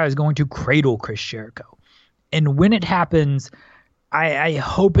 Scorpio Sky is going to cradle Chris Jericho. And when it happens, I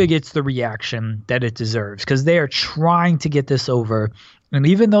hope it gets the reaction that it deserves, because they are trying to get this over. And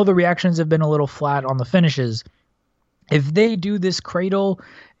even though the reactions have been a little flat on the finishes, if they do this cradle,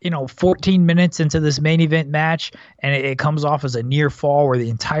 14 minutes into this main event match, and it comes off as a near fall where the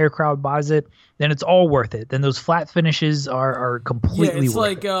entire crowd buys it, then it's all worth it. Then those flat finishes are completely worth it.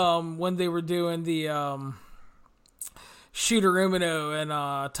 It's like when they were doing the Shooter Umino and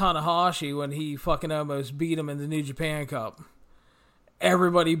Tanahashi when he fucking almost beat him in the New Japan Cup.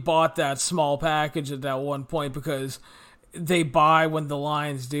 Everybody bought that small package at that one point because they buy when the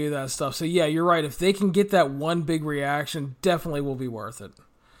Lions do that stuff. So yeah, you're right. If they can get that one big reaction, definitely will be worth it.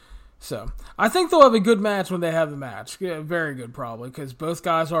 So I think they'll have a good match when they have the match. Yeah, very good probably, because both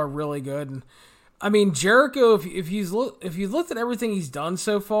guys are really good. And Jericho, if you looked at everything he's done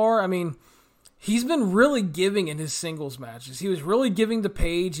so far, he's been really giving in his singles matches. He was really giving to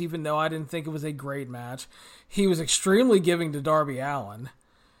Paige, even though I didn't think it was a great match. He was extremely giving to Darby Allin,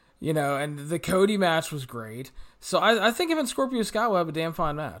 and the Cody match was great. So I think him and Scorpio Sky will have a damn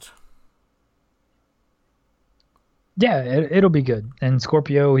fine match. Yeah, it'll be good. And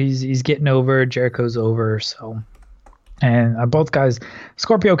Scorpio, he's getting over. Jericho's over. So, and both guys,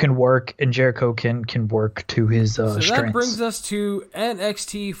 Scorpio can work, and Jericho can work to his strengths. So that brings us to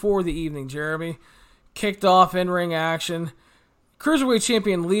NXT for the evening, Jeremy. Kicked off in-ring action. Cruiserweight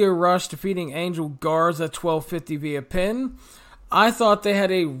champion Lio Rush defeating Angel Garza at 12:50 via pin. I thought they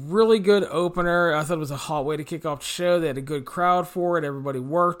had a really good opener. I thought it was a hot way to kick off the show. They had a good crowd for it. Everybody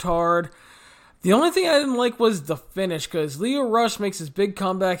worked hard. The only thing I didn't like was the finish, because Lio Rush makes his big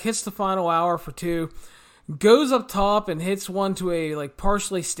comeback, hits the final hour for 2, goes up top and hits one to a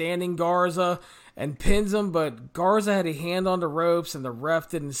partially standing Garza and pins him, but Garza had a hand on the ropes and the ref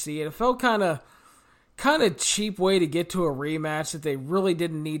didn't see it. It felt kind of cheap way to get to a rematch that they really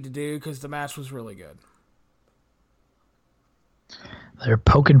didn't need to do, because the match was really good. They're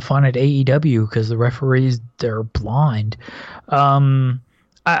poking fun at AEW because the referees, they're blind.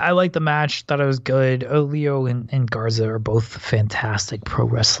 I like the match. Thought it was good. Leo and Garza are both fantastic pro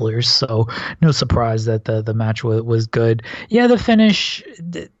wrestlers, so no surprise that the match was good. Yeah, the finish,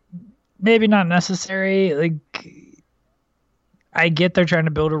 maybe not necessary. I get they're trying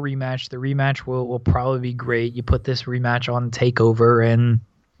to build a rematch. The rematch will probably be great. You put this rematch on TakeOver, and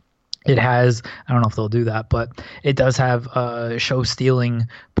it has, I don't know if they'll do that, but it does have show-stealing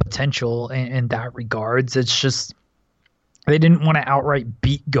potential in that regards. It's just, they didn't want to outright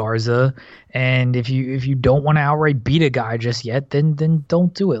beat Garza, and if you don't want to outright beat a guy just yet, then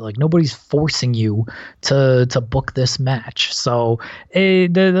don't do it. Nobody's forcing you to book this match. So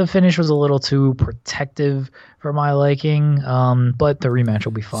the finish was a little too protective for my liking, but the rematch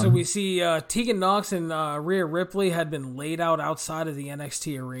will be fun. So we see Tegan Nox and Rhea Ripley had been laid out outside of the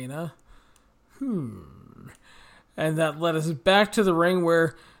NXT arena. And that led us back to the ring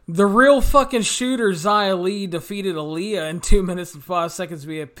where the real fucking shooter, Xia Li, defeated Aaliyah in 2 minutes and 5 seconds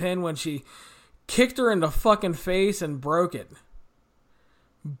via pin when she kicked her in the fucking face and broke it,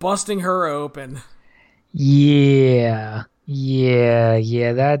 busting her open. Yeah,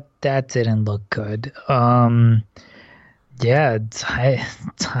 that didn't look good. Yeah,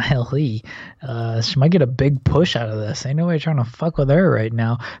 Xia Li, she might get a big push out of this. Ain't nobody trying to fuck with her right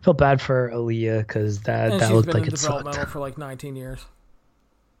now. Felt bad for Aaliyah because that looked like it sucked. She's been in developmental for 19 years.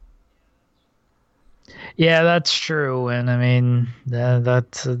 Yeah, that's true, and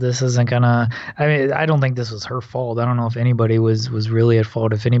this isn't gonna. I don't think this was her fault. I don't know if anybody was really at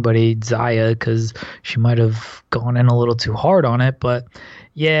fault. If anybody, Xia, because she might have gone in a little too hard on it. But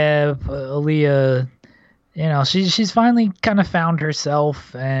yeah, Aaliyah, she's finally kind of found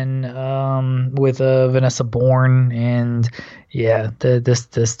herself, and with Vanessa Bourne, and yeah, this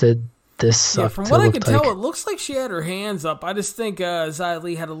sucked. Yeah, from what I can tell, it looks like she had her hands up. I just think Xia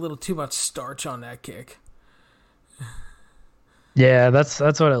Li had a little too much starch on that kick. Yeah, that's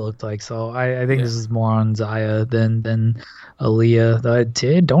what it looked like. So I think this is more on Xia than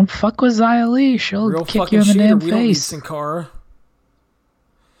Aaliyah. Don't fuck with Xia Li. She'll real kick you in the damn face. face. Sin Cara.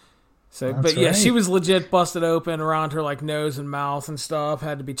 So, That's but yeah, right. she was legit busted open around her nose and mouth and stuff.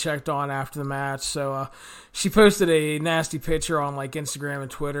 Had to be checked on after the match. So she posted a nasty picture on Instagram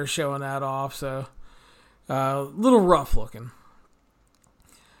and Twitter showing that off. So a little rough looking.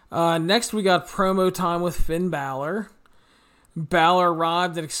 Next we got promo time with Finn Balor. Balor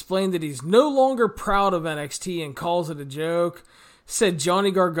arrived and explained that he's no longer proud of NXT and calls it a joke. said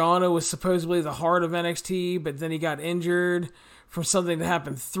Johnny Gargano was supposedly the heart of NXT, but then he got injured from something that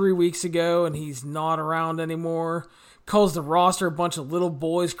happened 3 weeks ago, and he's not around anymore. Calls the roster a bunch of little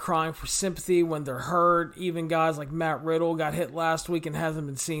boys crying for sympathy when they're hurt. Even guys like Matt Riddle got hit last week and hasn't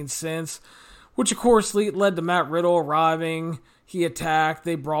been seen since, which of course led to Matt Riddle arriving. He attacked.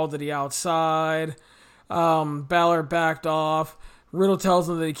 They brawled to the outside. Balor backed off. Riddle tells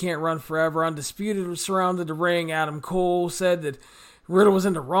him that he can't run forever. Undisputed surrounded the ring. Adam Cole said that Riddle was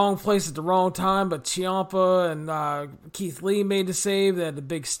in the wrong place at the wrong time, but Ciampa and Keith Lee made the save. They had the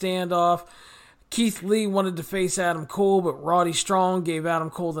big standoff. Keith Lee wanted to face Adam Cole, but Roddy Strong gave Adam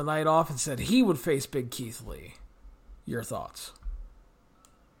Cole the night off and said he would face Big Keith Lee. Your thoughts?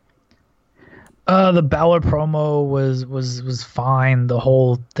 The Balor promo was fine. The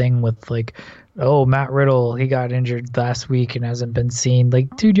whole thing with Matt Riddle, he got injured last week and hasn't been seen.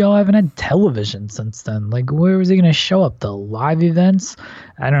 Dude, y'all haven't had television since then. Where was he gonna show up? The live events?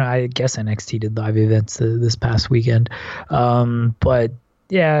 I don't know. I guess NXT did live events this past weekend. But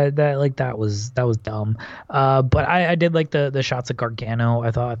yeah, that was dumb. But I did like the shots at Gargano.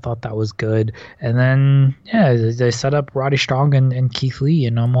 I thought that was good. And then they set up Roddy Strong and Keith Lee,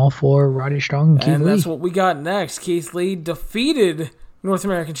 and I'm all for Roddy Strong and Keith Lee. And that's what we got next. Keith Lee defeated North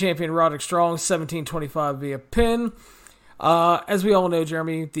American Champion Roderick Strong 17-25 via pin. As we all know,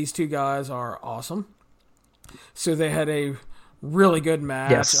 Jeremy, these two guys are awesome. So they had a really good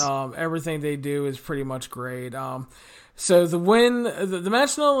match. Yes. Everything they do is pretty much great. So the win, the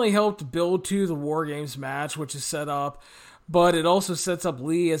match not only helped build to the War Games match, which is set up, but it also sets up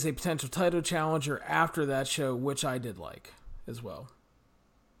Lee as a potential title challenger after that show, which I did like as well.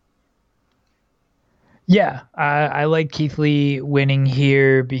 Yeah, I like Keith Lee winning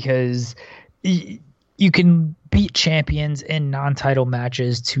here because you can beat champions in non-title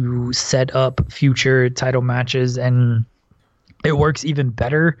matches to set up future title matches, and it works even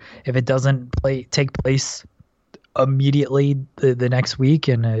better if it doesn't take place immediately the next week,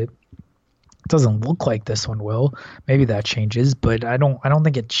 and it doesn't look like this one will. Maybe that changes, but I don't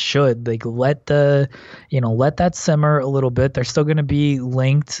think it should. Let that simmer a little bit. They're still going to be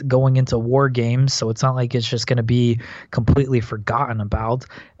linked going into War Games, so it's not like it's just going to be completely forgotten about.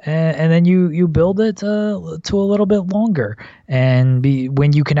 And then you build it to a little bit longer, and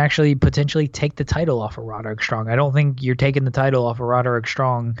when you can actually potentially take the title off of Roderick Strong. I don't think you're taking the title off of Roderick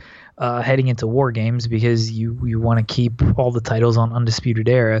Strong heading into War Games, because you want to keep all the titles on Undisputed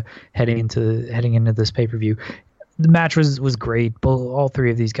Era heading into this pay-per-view. The match was great. All three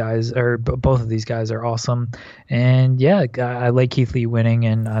of these guys, or both of these guys, are awesome. And yeah, I like Keith Lee winning,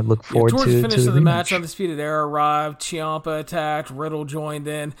 and I look forward towards to the finish the of the rematch. match. Undisputed Era arrived. Ciampa attacked. Riddle joined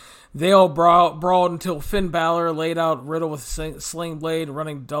in. They all brawled until Finn Balor laid out Riddle with a sling blade,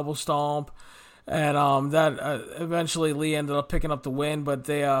 running double stomp, and that eventually Lee ended up picking up the win. But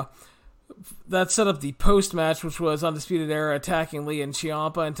that set up the post-match, which was Undisputed Era attacking Lee and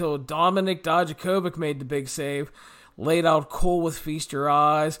Ciampa until Dominik Dijakovic made the big save, laid out Cole with Feast Your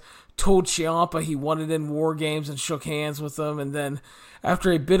Eyes, told Ciampa he wanted in War Games and shook hands with him, and then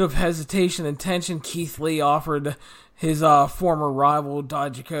after a bit of hesitation and tension, Keith Lee offered his former rival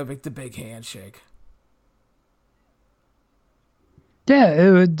Dijakovic the big handshake.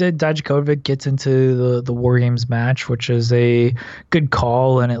 Yeah, Dijakovic gets into the War Games match, which is a good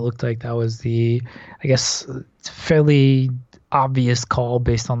call, and it looked like that was fairly obvious call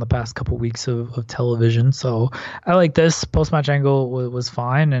based on the past couple weeks of television. So I like this. Post-match angle was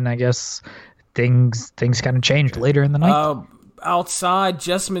fine, and I guess things kind of changed later in the night. Outside,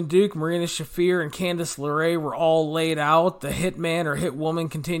 Jessamine Duke, Marina Shafir, and Candice LeRae were all laid out. The Hitman or Hitwoman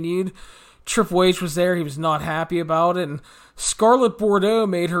continued. Triple H was there. He was not happy about it. And Scarlett Bordeaux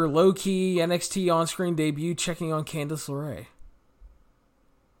made her low-key NXT on-screen debut checking on Candice LeRae.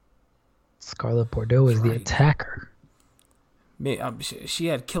 Scarlett Bordeaux is the attacker. She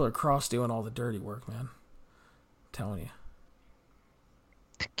had Killer Cross doing all the dirty work, man. I'm telling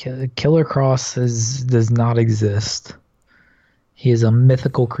you. Killer Cross does not exist. He is a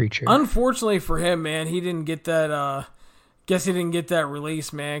mythical creature. Unfortunately for him, man, he didn't get that... Guess he didn't get that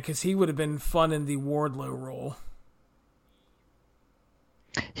release, man, because he would have been fun in the Wardlow role.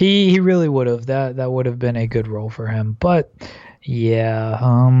 He really would have. That would have been a good role for him. But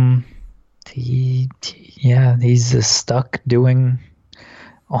yeah, he's just stuck doing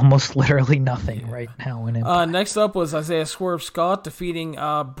almost literally nothing right now in Impact. Next up was Isaiah Swerve Scott defeating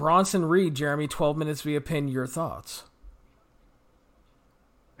Bronson Reed. Jeremy, 12 minutes via pin. Your thoughts?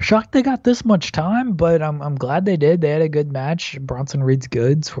 shocked they got this much time, but I'm glad they did. They had a good match. Bronson Reed's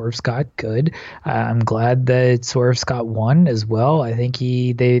good. Swerve Scott good. I'm glad that Swerve Scott won as well. I think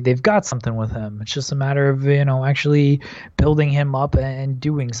they've got something with him. It's just a matter of actually building him up and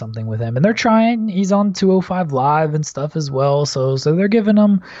doing something with him. And they're trying. He's on 205 Live and stuff as well. So they're giving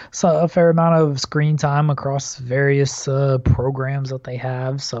him a fair amount of screen time across various programs that they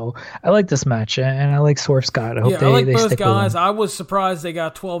have. So I like this match, and I like Swerve Scott. I hope I like they both stick guys. with him. I was surprised they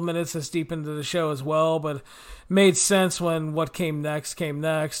got 12 minutes this deep into the show as well, but made sense when what came next,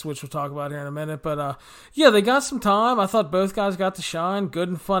 which we'll talk about here in a minute. But they got some time. I thought both guys got to shine. Good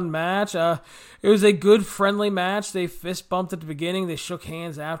and fun match. It was a good, friendly match. They fist bumped at the beginning. They shook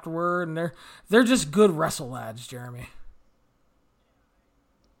hands afterward, and they're just good wrestle lads, Jeremy.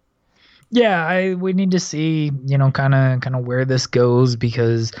 Yeah, we need to see, kind of where this goes,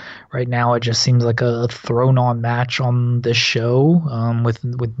 because right now it just seems like a thrown-on match on this show,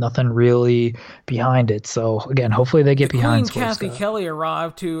 with nothing really behind it. So again, hopefully they get behind Queen Kathy Scott. Kelly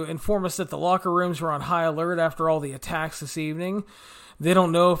arrived to inform us that the locker rooms were on high alert after all the attacks this evening. They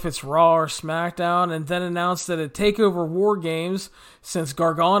don't know if it's Raw or SmackDown, and then announced that at TakeOver War Games, since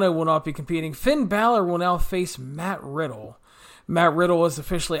Gargano will not be competing, Finn Balor will now face Matt Riddle. Matt Riddle is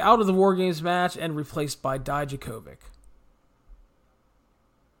officially out of the War Games match and replaced by Dijakovic.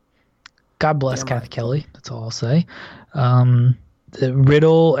 God bless Kathy Kelly. That's all I'll say. The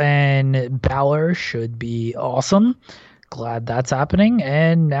Riddle and Balor should be awesome. Glad that's happening.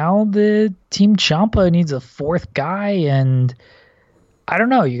 And now the Team Ciampa needs a fourth guy, and I don't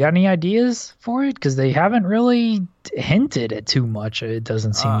know. You got any ideas for it? Because they haven't really hinted at too much. It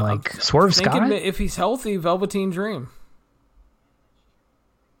doesn't seem like Swerve Scott. If he's healthy, Velveteen Dream.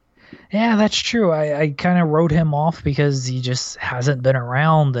 Yeah, that's true. I kind of wrote him off because he just hasn't been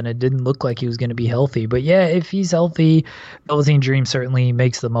around, and it didn't look like he was going to be healthy. But yeah, if he's healthy, Velveteen Dream certainly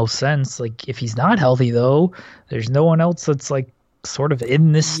makes the most sense. Like, if he's not healthy, though, there's no one else that's like sort of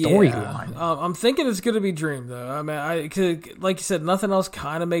in this storyline. I'm thinking it's going to be Dream, though. I mean, like you said, nothing else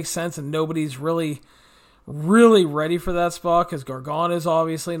kind of makes sense, and nobody's really ready for that spot because Gargano is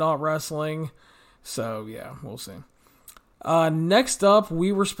obviously not wrestling. So yeah, we'll see. Next up,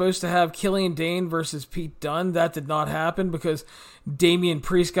 we were supposed to have Killian Dane versus Pete Dunne. That did not happen because Damian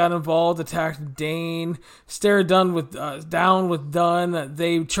Priest got involved, attacked Dane, stared down with Dunne.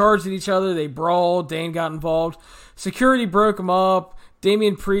 They charged at each other. They brawled. Dane got involved. Security broke him up.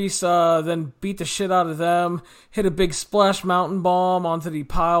 Damian Priest then beat the shit out of them, hit a big splash mountain bomb onto the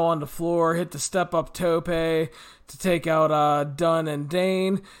pile on the floor, hit the step-up tope to take out Dunne and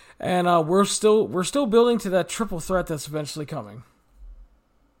Dane. And we're still building to that triple threat that's eventually coming.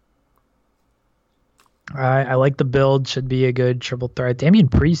 I like the build. Should be a good triple threat. Damian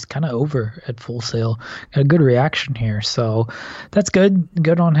Priest kind of over at Full Sail. Got a good reaction here, so that's good.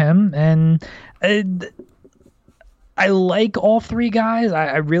 Good on him. And I like all three guys.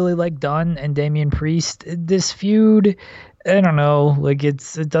 I really like Dunne and Damian Priest. This feud, I don't know. Like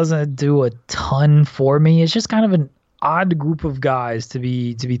it doesn't do a ton for me. It's just kind of an odd group of guys to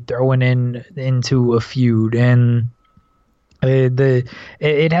be throwing into a feud, and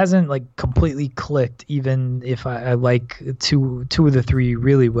it hasn't like completely clicked, even if I like two of the three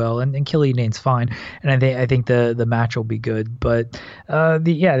really well, and Killian Dane's fine, and I think the match will be good, but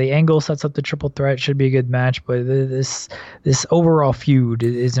the angle sets up the triple threat, should be a good match, but this overall feud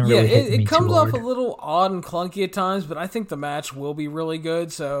isn't really hitting me it comes too off hard. a little odd and clunky at times, but I think the match will be really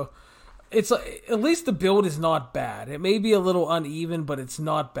good, so it's at least the build is not bad. It may be a little uneven, but it's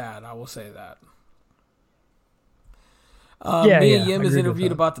not bad. I will say that. Mia Yim is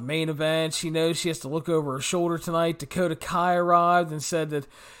interviewed about the main event. She knows she has to look over her shoulder tonight. Dakota Kai arrived and said that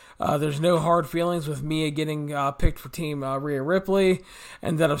there's no hard feelings with Mia getting picked for Team Rhea Ripley,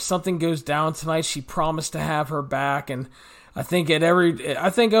 and that if something goes down tonight, she promised to have her back. And I think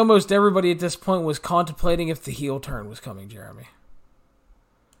almost everybody at this point was contemplating if the heel turn was coming, Jeremy.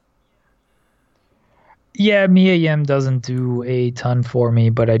 Yeah, Mia Yim doesn't do a ton for me,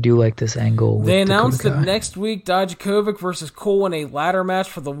 but I do like this angle. They announced that next week, Dijakovic versus Cole in a ladder match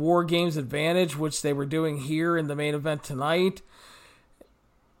for the War Games advantage, which they were doing here in the main event tonight.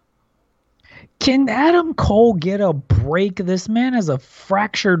 Can Adam Cole get a break? This man has a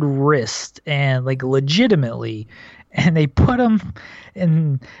fractured wrist, and like legitimately, and they put him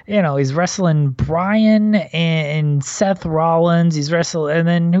in, he's wrestling Bryan and Seth Rollins. He's wrestling, and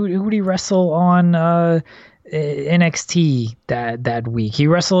then who did he wrestle on NXT that week. He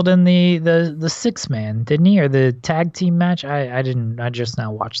wrestled in the six man, didn't he? Or the tag team match? I didn't. I just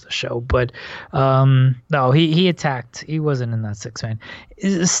now watched the show, but no, he attacked. He wasn't in that six man.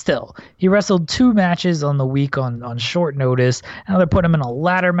 Still, he wrestled 2 matches on the week on short notice. Now they're putting him in a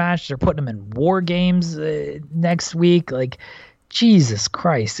ladder match. They're putting him in War Games next week. Like, Jesus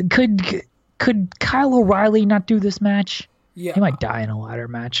Christ, could Kyle O'Reilly not do this match? Yeah, he might die in a ladder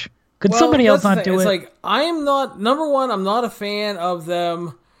match. Could somebody else not do it? It's like, I am not, number one, I'm not a fan of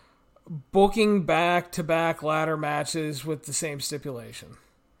them booking back-to-back ladder matches with the same stipulation.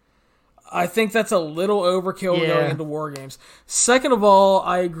 I think that's a little overkill going into War Games. Second of all,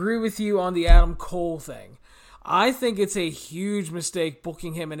 I agree with you on the Adam Cole thing. I think it's a huge mistake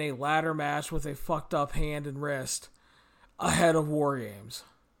booking him in a ladder match with a fucked up hand and wrist ahead of War Games.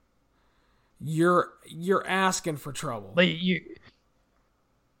 You're asking for trouble. Like,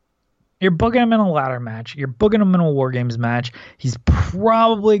 you're booking him in a ladder match. You're booking him in a War Games match. He's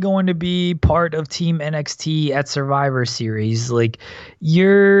probably going to be part of Team NXT at Survivor Series. Like,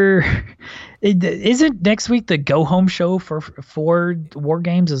 isn't next week the go home show for War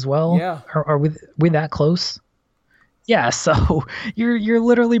Games as well? Yeah. Are we that close? Yeah, so you're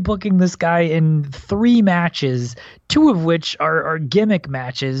literally booking this guy in 3 matches, 2 of which are gimmick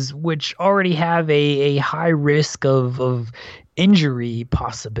matches, which already have a high risk of injury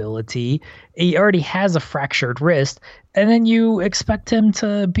possibility. He already has a fractured wrist, and then you expect him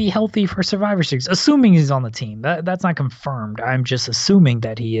to be healthy for Survivor Series, assuming he's on the team. That's not confirmed. I'm just assuming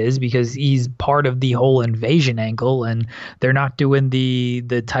that he is because he's part of the whole invasion angle, and they're not doing the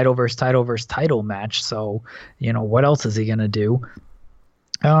title versus title match. So, what else is he gonna do?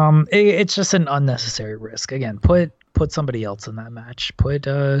 It's just an unnecessary risk. Again, put somebody else in that match. Put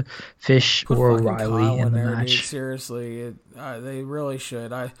Fish or O'Reilly in the match. Dude, seriously, they really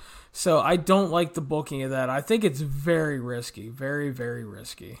should. So I don't like the booking of that. I think it's very risky, very, very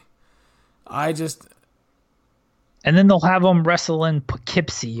risky. And then they'll have them wrestle in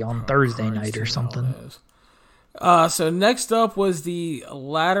Poughkeepsie on Thursday night or something. So next up was the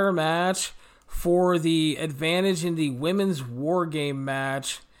ladder match for the advantage in the women's War Game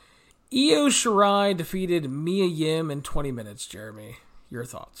match. Io Shirai defeated Mia Yim in 20 minutes, Jeremy. Your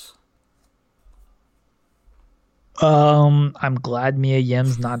thoughts? I'm glad Mia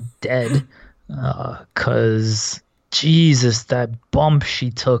Yim's not dead, because Jesus, that bump she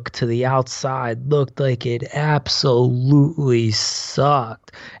took to the outside looked like it absolutely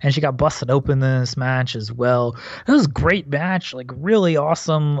sucked. And she got busted open in this match as well. It was a great match, like really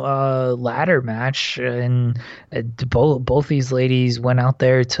awesome ladder match. And both these ladies went out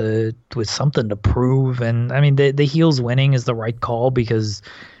there with something to prove. And I mean, the heels winning is the right call because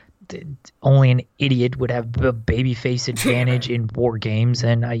only an idiot would have a babyface advantage in War Games.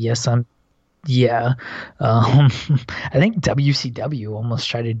 And I think WCW almost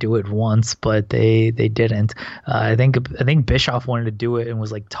tried to do it once, but they didn't. I think Bischoff wanted to do it and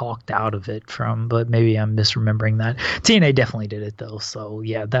was like talked out of it but maybe I'm misremembering that. TNA definitely did it though, so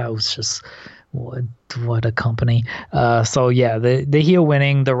yeah, that was just what a company. So yeah, the heel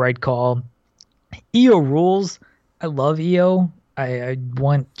winning, the right call. Io rules. I love Io. I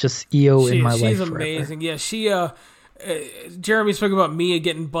want just Io in my life forever. She's amazing. Yeah, she Jeremy spoke about Mia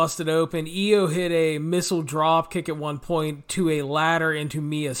getting busted open. Io hit a missile drop kick at one point to a ladder into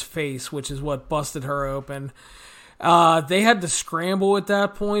Mia's face, which is what busted her open. They had to scramble at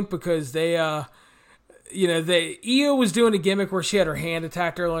that point because Io was doing a gimmick where she had her hand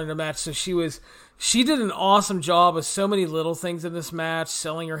attacked earlier in the match, so she did an awesome job of so many little things in this match,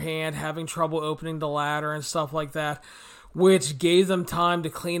 selling her hand, having trouble opening the ladder and stuff like that, which gave them time to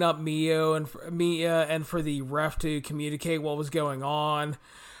clean up Mia and for the ref to communicate what was going on.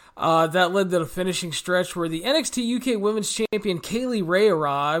 That led to the finishing stretch where the NXT UK Women's Champion Kaylee Ray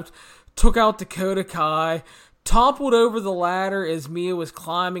arrived, took out Dakota Kai, toppled over the ladder as Mia was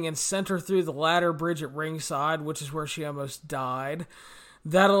climbing and sent her through the ladder bridge at ringside, which is where she almost died.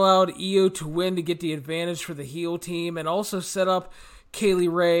 That allowed Io to win to get the advantage for the heel team and also set up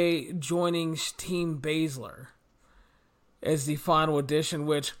Kaylee Ray joining Team Baszler as the final addition,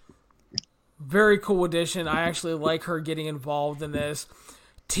 which, very cool addition. I actually like her getting involved in this.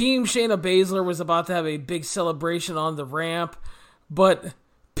 Team Shayna Baszler was about to have a big celebration on the ramp, but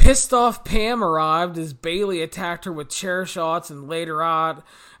pissed off Pam arrived as Bayley attacked her with chair shots and laid her out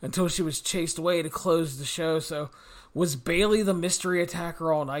until she was chased away to close the show. So, was Bayley the mystery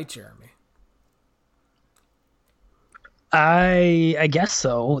attacker all night, Jeremy? I guess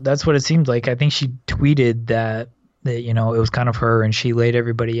so. That's what it seemed like. I think she tweeted that it was kind of her and she laid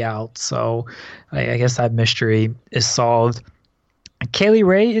everybody out. So I guess that mystery is solved. Kaylee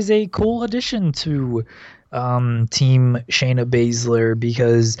Ray is a cool addition to Team Shayna Baszler,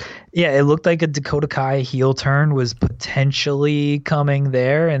 because yeah, it looked like a Dakota Kai heel turn was potentially coming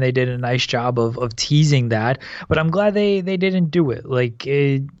there, and they did a nice job of teasing that. But I'm glad they didn't do it. Like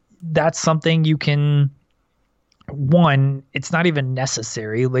that's something you can. One, it's not even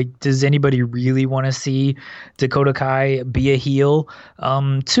necessary. Like, does anybody really want to see Dakota Kai be a heel?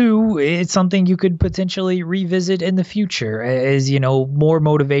 Two, it's something you could potentially revisit in the future as, more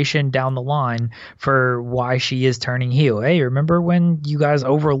motivation down the line for why she is turning heel. Hey, remember when you guys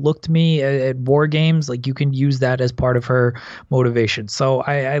overlooked me at War Games? Like, you can use that as part of her motivation. So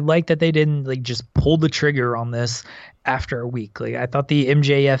I like that they didn't like just pull the trigger on this after a week. Like, I thought the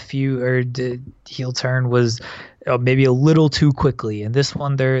MJF feud or the heel turn was maybe a little too quickly, and this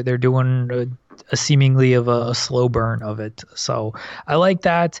one they're doing a seemingly of a slow burn of it. So I like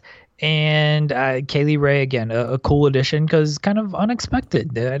that. And Kaylee Ray, again, a cool addition because kind of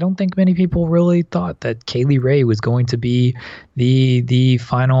unexpected. I don't think many people really thought that Kaylee Ray was going to be the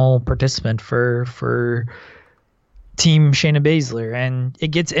final participant for Team Shayna Baszler, and it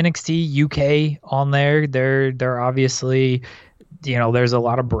gets NXT UK on there. They're obviously, there's a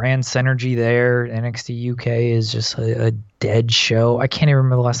lot of brand synergy there. NXT UK is just a dead show. I can't even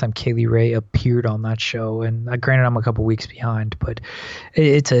remember the last time Kaylee Ray appeared on that show, and granted I'm a couple weeks behind, but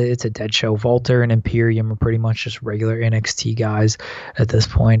it's a dead show. Walter and Imperium are pretty much just regular NXT guys at this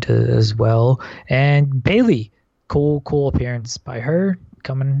point as well. And Bayley, cool appearance by her,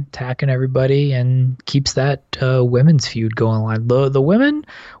 coming attacking everybody and keeps that women's feud going on. The women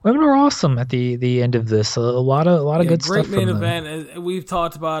are awesome at the end of this. A lot of good great stuff. Great main event, as we've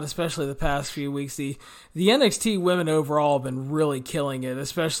talked about, especially the past few weeks. The NXT women overall have been really killing it,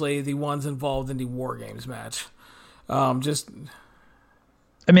 especially the ones involved in the War Games match. It's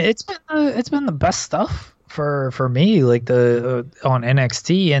been the best stuff for me, like the on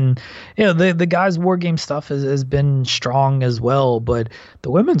NXT, and the guys' War Game stuff has been strong as well, but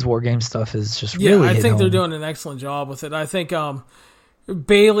the women's War Game stuff is just really I think they're doing an excellent job with it. I think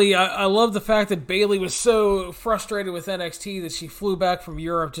Bayley, I love the fact that Bayley was so frustrated with NXT that she flew back from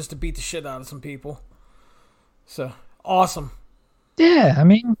Europe just to beat the shit out of some people. So awesome. Yeah, I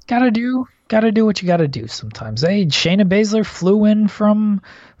mean, gotta do what you gotta do sometimes. Hey, Shayna Baszler flew in from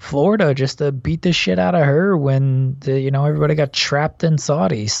Florida just to beat the shit out of her when everybody got trapped in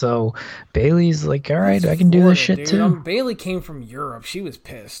Saudi. So Bayley's like, all right, I can do this shit too. Bayley came from Europe. She was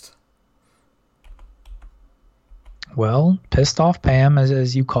pissed. Well, pissed off Pam,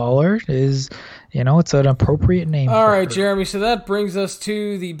 as you call her, is, it's an appropriate name. All right, her. Jeremy. So that brings us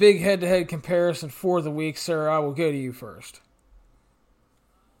to the big head-to-head comparison for the week, sir. I will go to you first.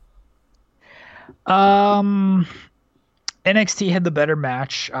 NXT had the better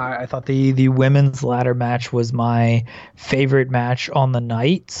match. I thought the women's ladder match was my favorite match on the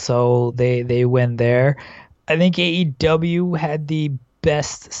night, so they win there. I think AEW had the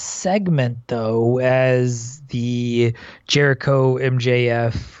best segment, though, as the Jericho,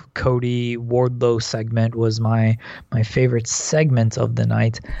 MJF, Cody, Wardlow segment was my favorite segment of the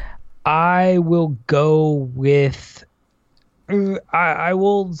night. I will go with... I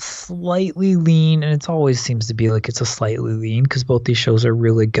will slightly lean, and it always seems to be like it's a slightly lean because both these shows are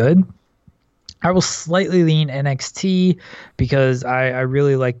really good. I will slightly lean NXT because I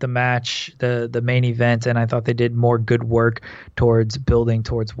really like the match, the main event, and I thought they did more good work towards building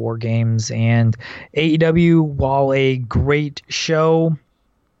towards War Games. And AEW, while a great show,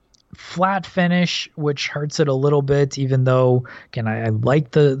 flat finish, which hurts it a little bit, even though, again, I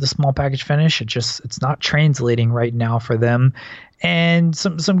like the small package finish. It's not translating right now for them. And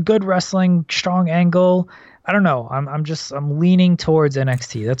some good wrestling, strong angle. I don't know. I'm leaning towards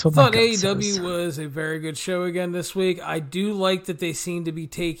NXT. That's what I thought. AEW was a very good show again this week. I do like that they seem to be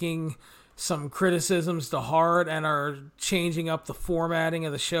taking some criticisms to heart and are changing up the formatting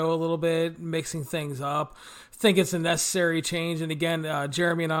of the show a little bit, mixing things up. I think it's a necessary change. And again,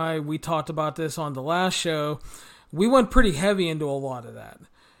 Jeremy and I, we talked about this on the last show. We went pretty heavy into a lot of that.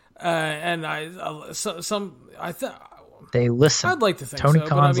 And they listen. I'd like to think Tony so.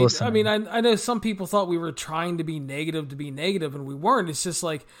 Khan's But listening. I know some people thought we were trying to be negative, and we weren't. It's just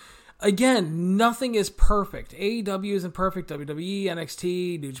like, again, nothing is perfect. AEW isn't perfect. WWE,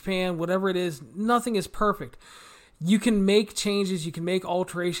 NXT, New Japan, whatever it is, nothing is perfect. You can make changes. You can make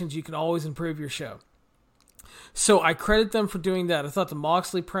alterations. You can always improve your show. So I credit them for doing that. I thought the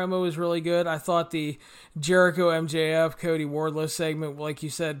Moxley promo was really good. I thought the Jericho, MJF, Cody Wardlow segment, like you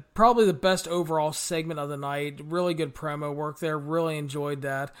said, probably the best overall segment of the night. Really good promo work there. Really enjoyed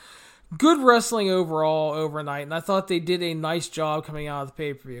that. Good wrestling overall overnight, and I thought they did a nice job coming out of the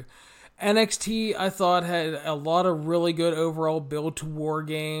pay-per-view. NXT, I thought, had a lot of really good overall build to War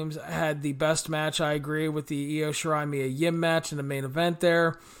Games. Had the best match, I agree, with the Io Shirai Mia Yim match in the main event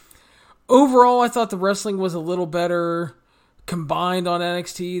there. Overall, I thought the wrestling was a little better combined on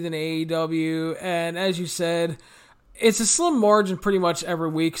NXT than AEW. And as you said, it's a slim margin pretty much every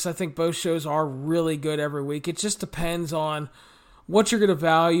week, because I think both shows are really good every week. It just depends on what you're going to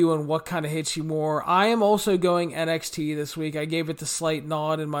value and what kind of hits you more. I am also going NXT this week. I gave it the slight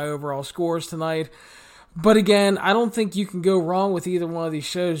nod in my overall scores tonight. But again, I don't think you can go wrong with either one of these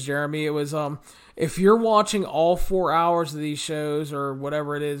shows, Jeremy. It was, if you're watching all 4 hours of these shows, or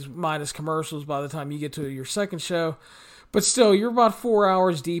whatever it is, minus commercials by the time you get to your second show, but still, you're about 4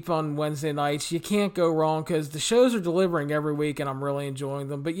 hours deep on Wednesday nights. You can't go wrong, because the shows are delivering every week, and I'm really enjoying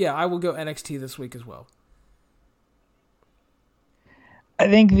them. But yeah, I will go NXT this week as well. I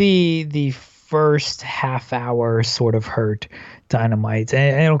think the first half hour sort of hurt Dynamite.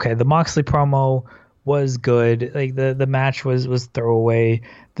 And okay, the Moxley promo was good. Like the match was throwaway.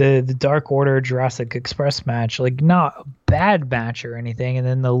 The Dark Order Jurassic Express match, like not a bad match or anything. And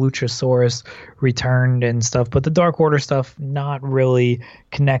then the Luchasaurus returned and stuff, but the Dark Order stuff not really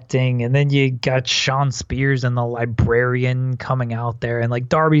connecting. And then you got Shawn Spears and the Librarian coming out there, and like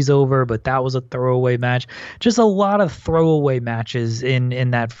Darby's over, but that was a throwaway match. Just a lot of throwaway matches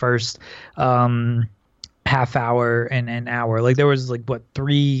in that first half hour and an hour. Like there was like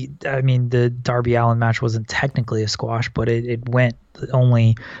three. I mean, the Darby Allin match wasn't technically a squash, but it went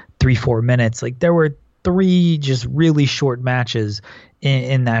only 3-4 minutes. Like there were three just really short matches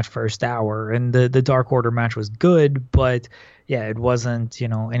in that first hour, and the Dark Order match was good, but yeah, it wasn't,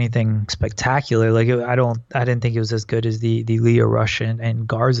 anything spectacular. Like I didn't think it was as good as the Lio Rush and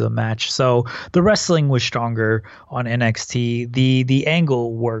Garza match. So the wrestling was stronger on NXT. The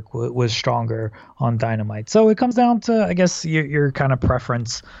angle work was stronger on Dynamite. So it comes down to, I guess, your kind of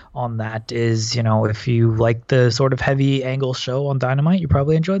preference on that is, if you like the sort of heavy angle show on Dynamite, you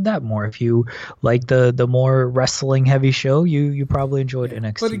probably enjoyed that more. If you like the more wrestling heavy show, you probably enjoyed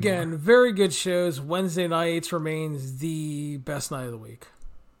NXT. But again, very good shows. Wednesday nights remains the best night of the week.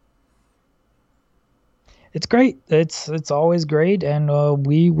 It's great. It's always great, and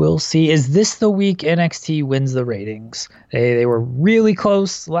we will see. Is this the week NXT wins the ratings? They were really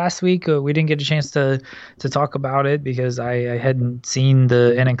close last week. We didn't get a chance to talk about it because I hadn't seen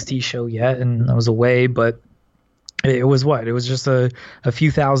the NXT show yet, and I was away. But it was what? It was just a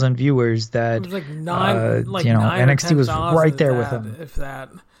few thousand viewers that it was like nine, nine NXT was right there with them. If that,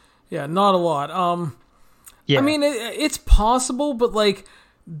 yeah, not a lot. Yeah. I mean, it's possible, but like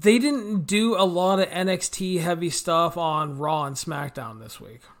they didn't do a lot of NXT heavy stuff on Raw and SmackDown this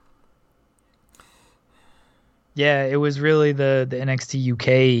week. Yeah, it was really the NXT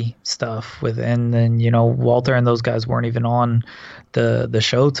UK stuff and then Walter and those guys weren't even on the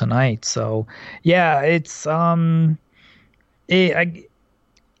show tonight. So yeah, it's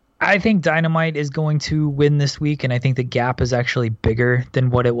I think Dynamite is going to win this week, and I think the gap is actually bigger than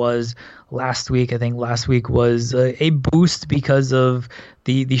what it was last week. I think last week was a boost because of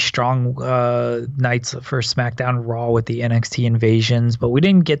the strong nights for SmackDown Raw with the NXT invasions, but we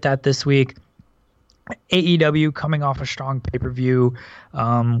didn't get that this week. AEW coming off a strong pay-per-view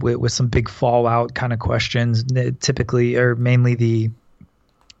with some big fallout kind of questions, typically or mainly the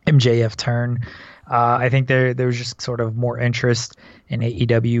MJF turn. I think there was just sort of more interest in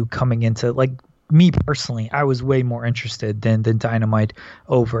AEW coming into, like, me personally, I was way more interested than Dynamite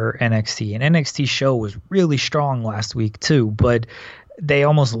over NXT. And NXT show was really strong last week too, but they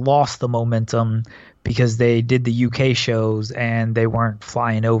almost lost the momentum because they did the UK shows and they weren't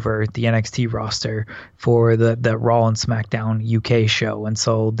flying over the NXT roster for the Raw and SmackDown UK show. And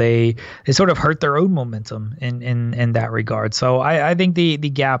so they sort of hurt their own momentum in that regard. So I think the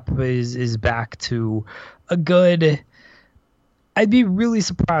gap is back to a good... I'd be really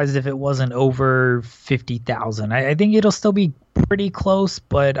surprised if it wasn't over 50,000. I think it'll still be pretty close,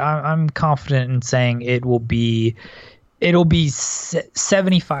 but I'm confident in saying it'll be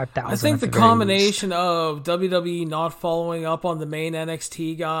 75,000. I think the combination of WWE not following up on the main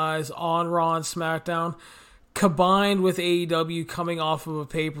NXT guys on Raw and SmackDown, combined with AEW coming off of a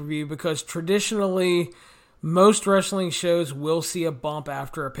pay-per-view, because traditionally most wrestling shows will see a bump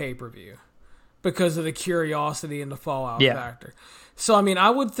after a pay-per-view because of the curiosity and the fallout factor. So, I mean,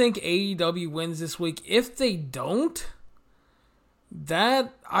 I would think AEW wins this week. If they don't,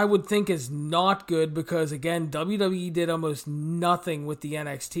 that I would think is not good because, again, WWE did almost nothing with the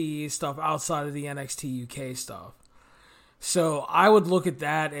NXT stuff outside of the NXT UK stuff. So I would look at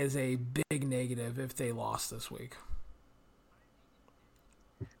that as a big negative if they lost this week.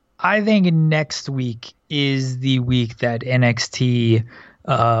 I think next week is the week that NXT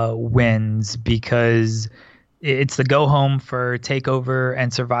wins because it's the go home for TakeOver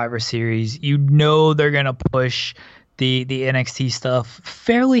and Survivor Series. You know they're gonna push the NXT stuff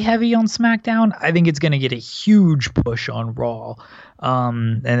fairly heavy on SmackDown. I think it's gonna get a huge push on Raw.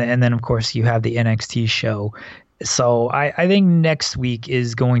 And then of course you have the NXT show. So I think next week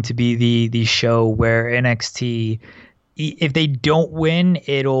is going to be the show where NXT, if they don't win,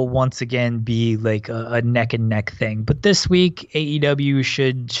 it'll once again be like a neck and neck thing. But this week, AEW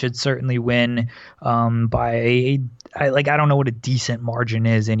should certainly win by I don't know what a decent margin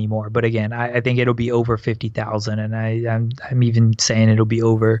is anymore. But again, I think it'll be over 50,000, and I'm even saying it'll be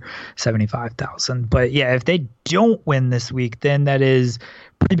over 75,000. But yeah, if they don't win this week, then that is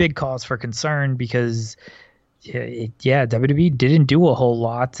pretty big cause for concern because. WWE didn't do a whole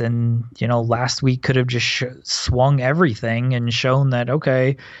lot, and last week could have just swung everything and shown that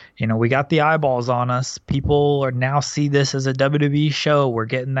okay, we got the eyeballs on us. People are now see this as a WWE show. We're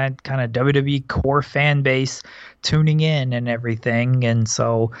getting that kind of WWE core fan base tuning in and everything, and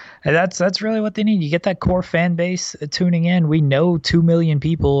so that's really what they need. You get that core fan base tuning in. We know 2 million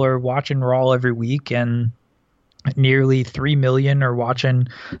people are watching Raw every week, and nearly 3 million are watching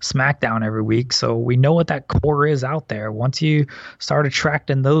SmackDown every week. So we know what that core is out there. Once you start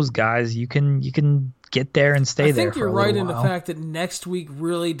attracting those guys, you can get there and stay there. I think you're right in the fact that next week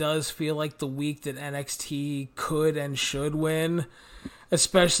really does feel like the week that NXT could and should win,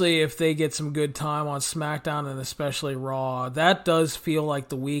 especially if they get some good time on SmackDown and especially Raw. That does feel like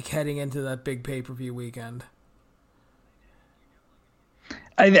the week heading into that big pay-per-view weekend.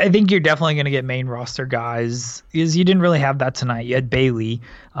 I think you're definitely going to get main roster guys because you didn't really have that tonight. You had Bayley,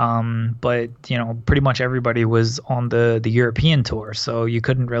 but pretty much everybody was on the European tour, so you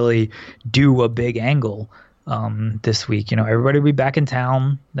couldn't really do a big angle this week. Everybody will be back in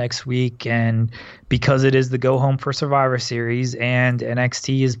town next week, and because it is the go home for Survivor Series and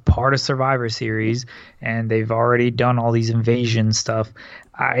NXT is part of Survivor Series and they've already done all these invasion stuff,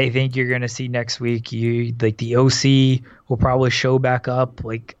 I think you're going to see next week the OC will probably show back up.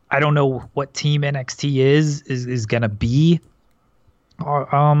 Like, I don't know what team NXT is going to be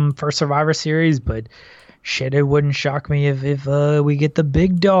for Survivor Series, but shit, it wouldn't shock me if we get the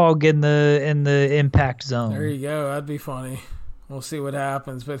big dog in the Impact Zone. There you go. That'd be funny. We'll see what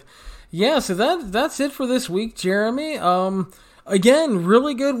happens. But yeah, so that's it for this week, Jeremy. Again,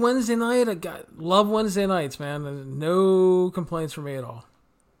 really good Wednesday night. Love Wednesday nights, man. No complaints from me at all.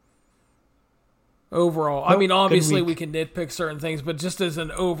 Overall, I mean, obviously we can nitpick certain things, but just as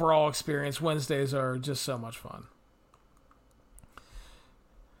an overall experience, Wednesdays are just so much fun.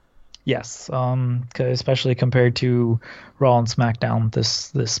 Yes, especially compared to Raw and SmackDown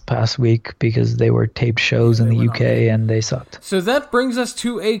this past week because they were taped shows in the UK and they sucked. So that brings us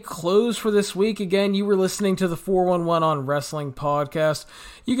to a close for this week. Again, you were listening to the 411 on Wrestling podcast.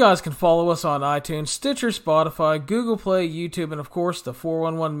 You guys can follow us on iTunes, Stitcher, Spotify, Google Play, YouTube, and of course the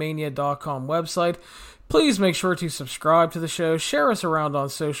 411mania.com website. Please make sure to subscribe to the show, share us around on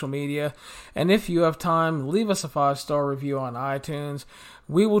social media, and if you have time, leave us a 5-star review on iTunes.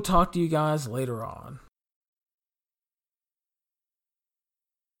 We will talk to you guys later on.